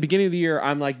in the beginning of the year,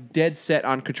 I'm like dead set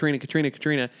on Katrina,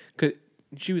 because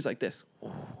she was like this.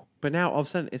 But now all of a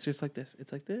sudden it's just like this.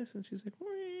 It's like this, and she's like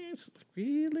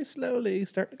really slowly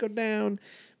starting to go down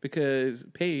because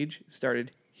Paige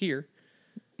started here.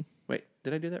 Wait,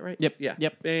 did I do that right? Yep. Yeah.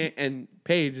 Yep. And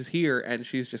Paige is here, and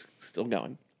she's just still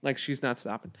going. Like she's not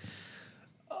stopping.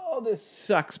 Oh, this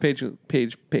sucks. Paige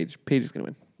is gonna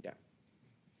win.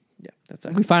 Yeah, that's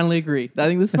we finally agree. I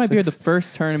think this might be the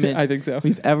first tournament I think so.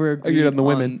 we've ever agreed on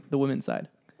the women's side.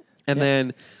 And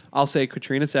then I'll say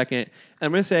Katrina second. And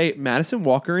I'm going to say Madison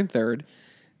Walker in third.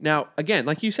 Now, again,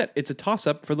 like you said, it's a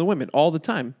toss-up for the women all the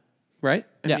time, right?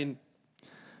 I mean,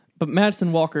 but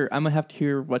Madison Walker, I'm going to have to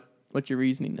hear what your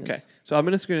reasoning is. Okay, so I'm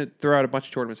just going to throw out a bunch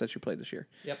of tournaments that she played this year.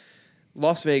 Yep.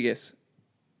 Las Vegas,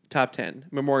 top 10.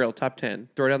 Memorial, top 10.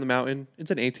 Throw Down the Mountain. It's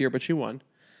an A tier, but she won.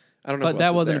 I don't know. But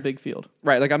that wasn't a big field.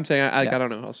 Right, like I'm saying, I don't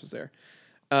know who else was there.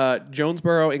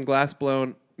 Jonesboro and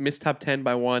Glassblown missed top 10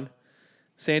 by 1.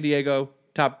 San Diego,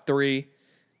 top 3.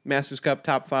 Masters Cup,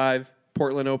 top 5.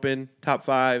 Portland Open, top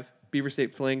 5. Beaver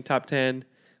State Fling, top 10.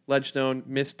 Ledgestone,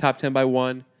 missed top 10 by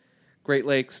 1. Great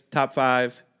Lakes, top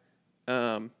 5.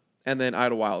 And then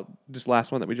Idlewild, just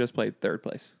last one that we just played, third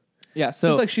place. Yeah,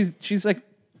 so it's like she's like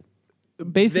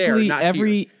basically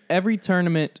there, every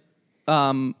tournament.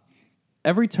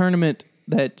 Every tournament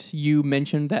that you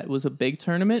mentioned that was a big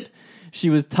tournament, she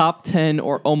was top 10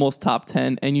 or almost top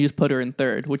 10, and you just put her in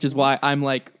third, which is why I'm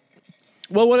like...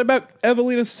 Well, what about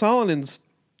Evelina Salonen's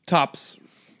tops?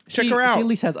 Check her out. She at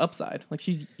least has upside. Like,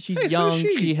 she's young. So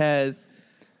she has...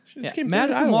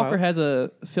 Madison Walker has a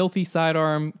filthy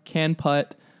sidearm, can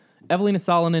putt. Evelina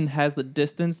Salonen has the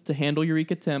distance to handle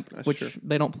Eureka Temp, which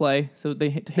they don't play. So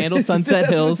to handle Sunset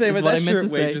Hills is what I meant to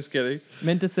say. Just kidding.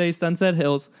 Meant to say Sunset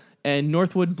Hills. And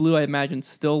Northwood Blue, I imagine,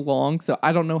 still long. So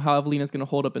I don't know how Evelina's going to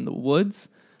hold up in the woods.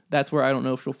 That's where I don't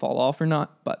know if she'll fall off or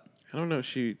not. But I don't know.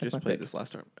 She just played this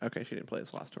last tournament. Okay, she didn't play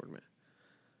this last tournament.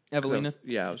 Evelina?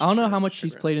 Yeah. I don't know how much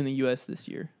she's played in the U.S. this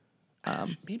year.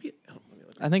 Maybe. Let me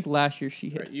look I think last year she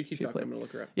hit. Right, you keep talking. Played. I'm going to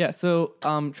look her up. Yeah, so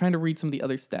trying to read some of the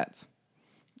other stats.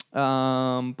 I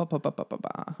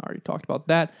already talked about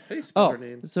that. How do you spell her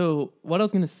name? So what I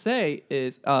was going to say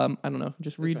is, I don't know.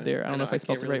 Just read there. I don't know if I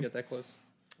spelled it right. Get that close.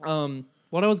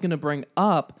 What I was going to bring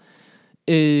up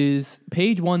is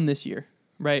Paige won this year,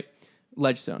 right?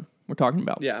 Ledgestone, we're talking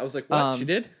about. Yeah, I was like, what? She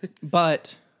did?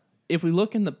 But if we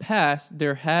look in the past,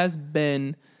 there has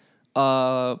been,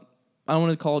 I don't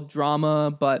want to call it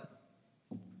drama, but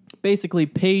basically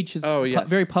Paige has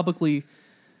very publicly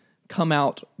come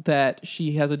out that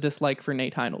she has a dislike for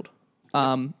Nate Heinold.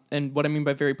 And what I mean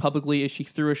by very publicly is she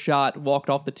threw a shot, walked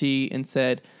off the tee, and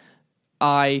said,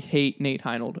 I hate Nate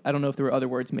Heinold. I don't know if there were other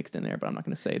words mixed in there, but I'm not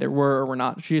going to say there were or were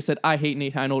not. She just said, I hate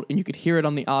Nate Heinold, and you could hear it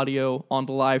on the audio on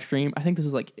the live stream. I think this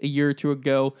was like a year or two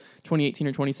ago, 2018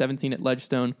 or 2017 at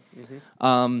Ledgestone.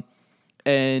 Mm-hmm.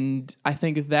 And I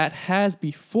think that has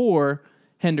before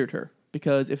hindered her,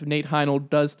 because if Nate Heinold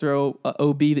does throw a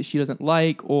OB that she doesn't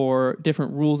like or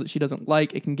different rules that she doesn't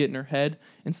like, it can get in her head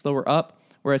and slow her up.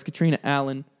 Whereas Katrina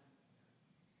Allen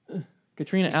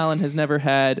has never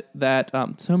had that.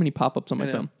 So many pop-ups on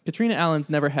my phone. Katrina Allen's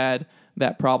never had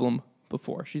that problem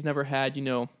before. She's never had,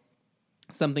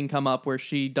 something come up where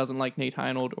she doesn't like Nate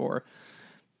Heinold or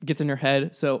gets in her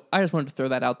head. So I just wanted to throw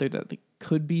that out there that it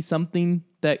could be something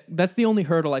that's the only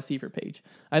hurdle I see for Paige.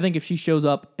 I think if she shows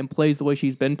up and plays the way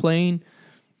she's been playing,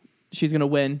 she's going to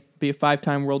win, be a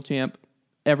 5-time world champ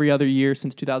every other year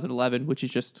since 2011, which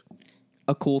is just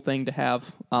a cool thing to have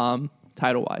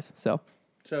title-wise. So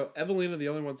Evelina, the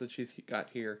only ones that she's got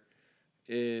here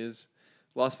is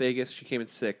Las Vegas. She came in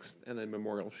 6th, and then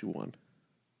Memorial she won.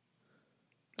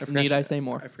 Need I say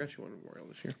more? I forgot she won Memorial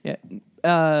this year.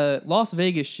 Yeah, Las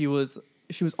Vegas. She was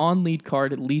on lead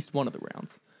card at least one of the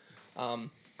rounds.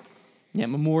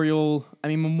 Memorial. I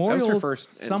mean, Memorial her is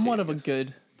first somewhat of a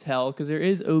good tell because there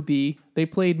is OB. They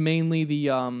played mainly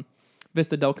the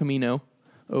Vista del Camino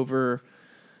over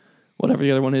whatever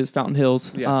the other one is, Fountain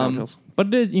Hills. Yeah, Fountain Hills. But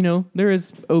it is, there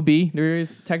is OB, there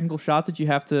is technical shots that you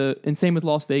have to, and same with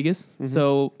Las Vegas.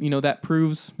 So, that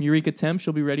proves Eureka Temp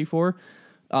she'll be ready for.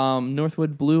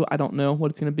 Northwood Blue, I don't know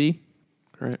what it's going to be.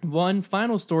 Right. One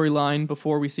final storyline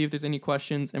before we see if there's any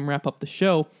questions and wrap up the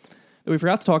show that we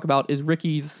forgot to talk about is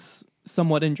Ricky's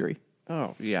somewhat injury.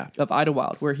 Oh, yeah. Of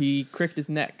Idlewild, where he cricked his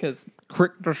neck because...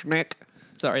 Cricked his neck.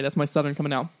 Sorry, that's my Southern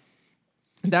coming out.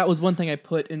 That was one thing I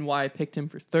put in why I picked him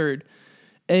for third.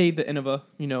 The Innova,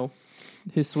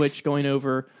 his switch going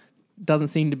over doesn't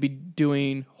seem to be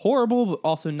doing horrible, but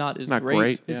also not as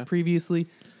great as previously.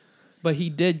 But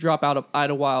he did drop out of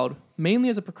Idlewild, mainly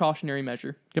as a precautionary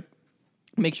measure. Yep.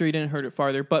 Make sure he didn't hurt it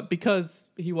farther, but because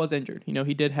he was injured.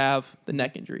 He did have the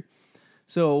neck injury.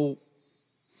 So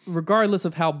regardless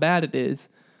of how bad it is,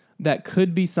 that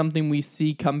could be something we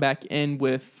see come back in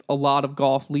with a lot of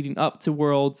golf leading up to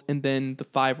Worlds and then the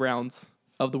 5 rounds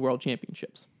of the World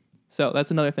Championships. So that's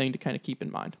another thing to kind of keep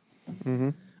in mind. Mm-hmm.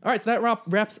 All right, so that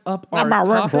wraps up our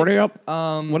topic.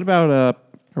 What about,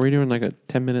 are we doing like a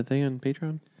 10-minute thing on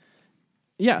Patreon?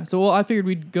 Yeah, so I figured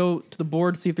we'd go to the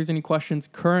board, see if there's any questions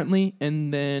currently,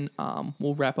 and then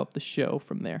we'll wrap up the show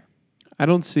from there. I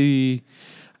don't see...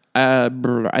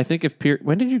 I think if Pierce...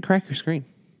 When did you crack your screen?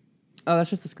 Oh,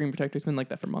 that's just the screen protector. It's been like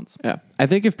that for months. Yeah. I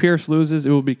think if Pierce loses, it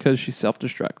will be because she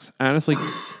self-destructs. I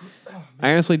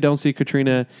honestly don't see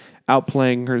Katrina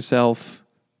outplaying herself,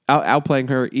 outplaying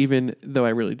her, even though I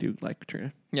really do like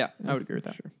Katrina. Yeah, I would agree with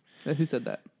that. Sure. Who said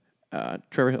that?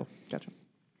 Trevor Hill. Gotcha.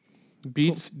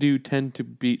 Beats do tend to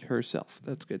beat herself.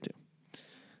 That's good, too.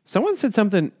 Someone said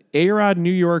something, A-Rod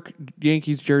New York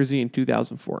Yankees jersey in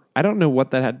 2004. I don't know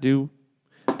what that had to do,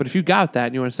 but if you got that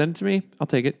and you want to send it to me, I'll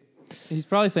take it. He's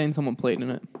probably saying someone played in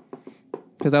it.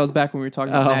 Because that was back when we were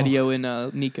talking about Matteo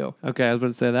and Nico. Okay, I was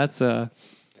going to say that's... And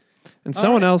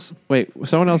someone else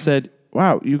said,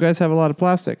 wow, you guys have a lot of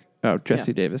plastic. Oh,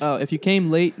 Jesse Davis. Oh, if you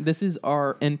came late, this is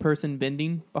our in-person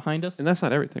vending behind us. And that's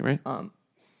not everything, right?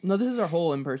 No, this is our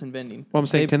whole in-person vending. Well, I'm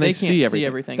saying, can they see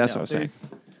everything? That's what I was saying.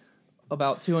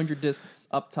 About 200 discs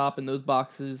up top in those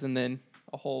boxes, and then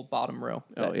a whole bottom row.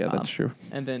 That's true.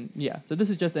 And then, so this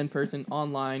is just in-person.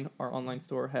 Online, our online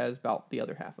store has about the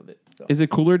other half of it. So. Is it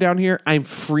cooler down here? I'm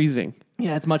freezing.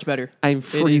 Yeah, it's much better. I'm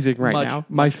freezing right now.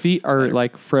 My feet are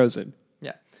like frozen.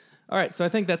 Yeah. All right, so I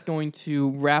think that's going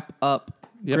to wrap up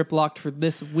Grip Locked for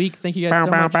this week. Thank you guys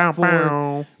so much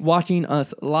for watching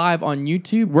us live on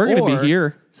YouTube. We're going to be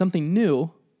here. Something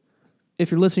new if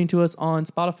you're listening to us on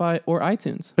Spotify or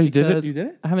iTunes. Oh, you did it? You did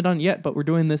it? I haven't done it yet, but we're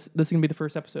doing this. This is going to be the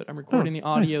first episode. I'm recording the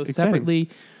audio separately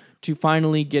to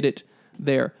finally get it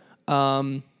there.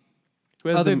 Other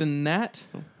than that,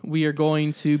 we are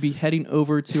going to be heading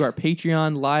over to our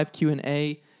Patreon live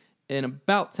Q&A in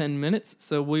about 10 minutes.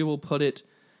 So we will put it,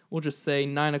 we'll just say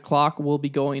 9 o'clock. We'll be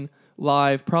going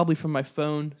live, probably from my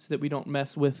phone, so that we don't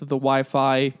mess with the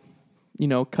Wi-Fi,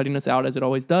 cutting us out as it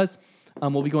always does.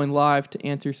 We'll be going live to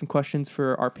answer some questions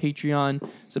for our Patreon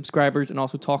subscribers and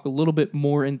also talk a little bit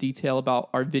more in detail about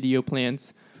our video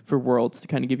plans for Worlds to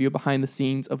kind of give you a behind the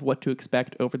scenes of what to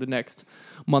expect over the next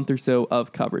month or so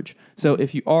of coverage. So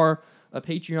if you are a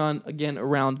Patreon, again,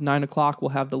 around 9 o'clock, we'll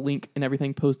have the link and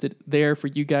everything posted there for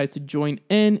you guys to join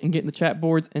in and get in the chat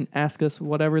boards and ask us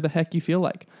whatever the heck you feel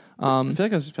like. I feel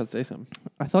like I was just about to say something.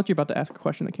 I thought you were about to ask a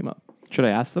question that came up. Should I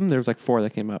ask them? There was like 4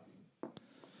 that came up.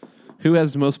 Who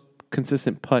has the most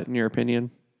consistent putt in your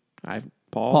opinion?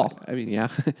 Paul. I mean, yeah.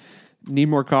 Need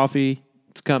more coffee.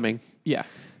 It's coming. Yeah.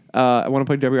 I want to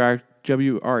play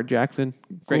W.R. Jackson.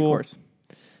 Great course.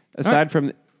 Aside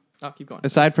from keep going.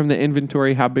 Aside from the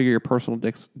inventory, how big are your personal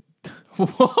dicks?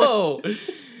 Whoa.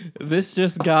 This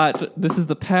is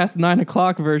the past 9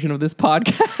 o'clock version of this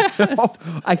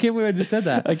podcast. I can't believe I just said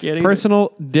that. I can't either.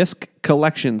 Personal disc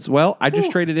collections. Well, I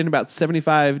just traded in about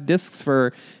 75 discs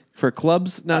for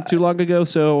clubs not too long ago,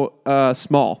 so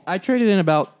small. I traded in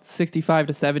about 65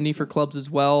 to 70 for clubs as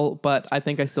well, but I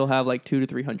think I still have like 200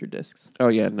 to 300 discs. Oh,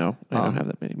 yeah, no. I don't have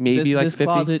that many. Maybe like 50. This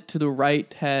closet to the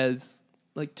right has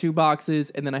like 2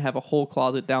 boxes, and then I have a whole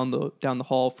closet down the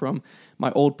hall from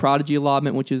my old Prodigy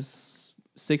allotment, which is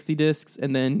 60 discs,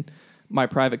 and then my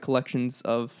private collections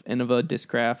of Innova,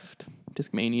 Discraft,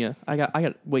 Discmania. I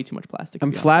got way too much plastic.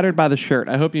 I'm flattered by the shirt.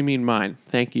 I hope you mean mine.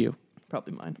 Thank you.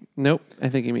 Probably mine. Nope. I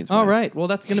think he means mine. All right. Well,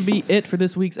 that's going to be it for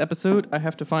this week's episode. I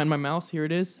have to find my mouse. Here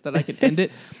it is, so that I can end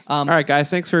it. All right, guys.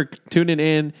 Thanks for tuning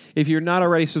in. If you're not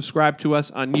already subscribed to us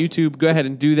on YouTube, go ahead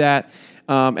and do that,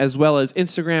 as well as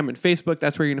Instagram and Facebook.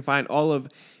 That's where you're going to find all of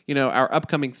our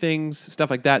upcoming things, stuff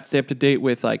like that. Stay up to date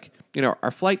with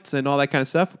our flights and all that kind of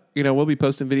stuff. We'll be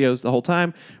posting videos the whole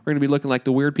time. We're going to be looking like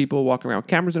the weird people walking around with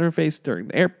cameras in our face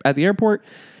at the airport.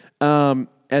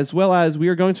 as well as we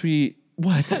are going to be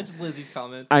what? That's Lizzie's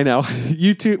comments. I know.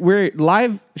 YouTube. We're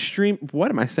live stream. What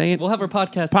am I saying? We'll have our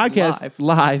podcast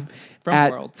live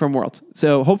from from Worlds.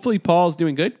 So hopefully Paul's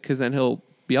doing good because then he'll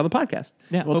be on the podcast.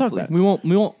 Yeah, we'll talk about it. We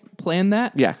won't plan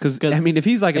that. Yeah, because I mean, if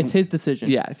he's like it's his decision.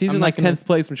 Yeah, if he's in like 10th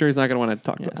place, I'm sure he's not going to want to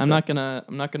talk to us. I'm not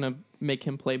gonna make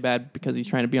him play bad because he's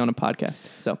trying to be on a podcast.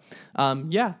 So,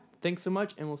 yeah. Thanks so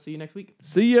much, and we'll see you next week.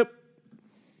 See ya.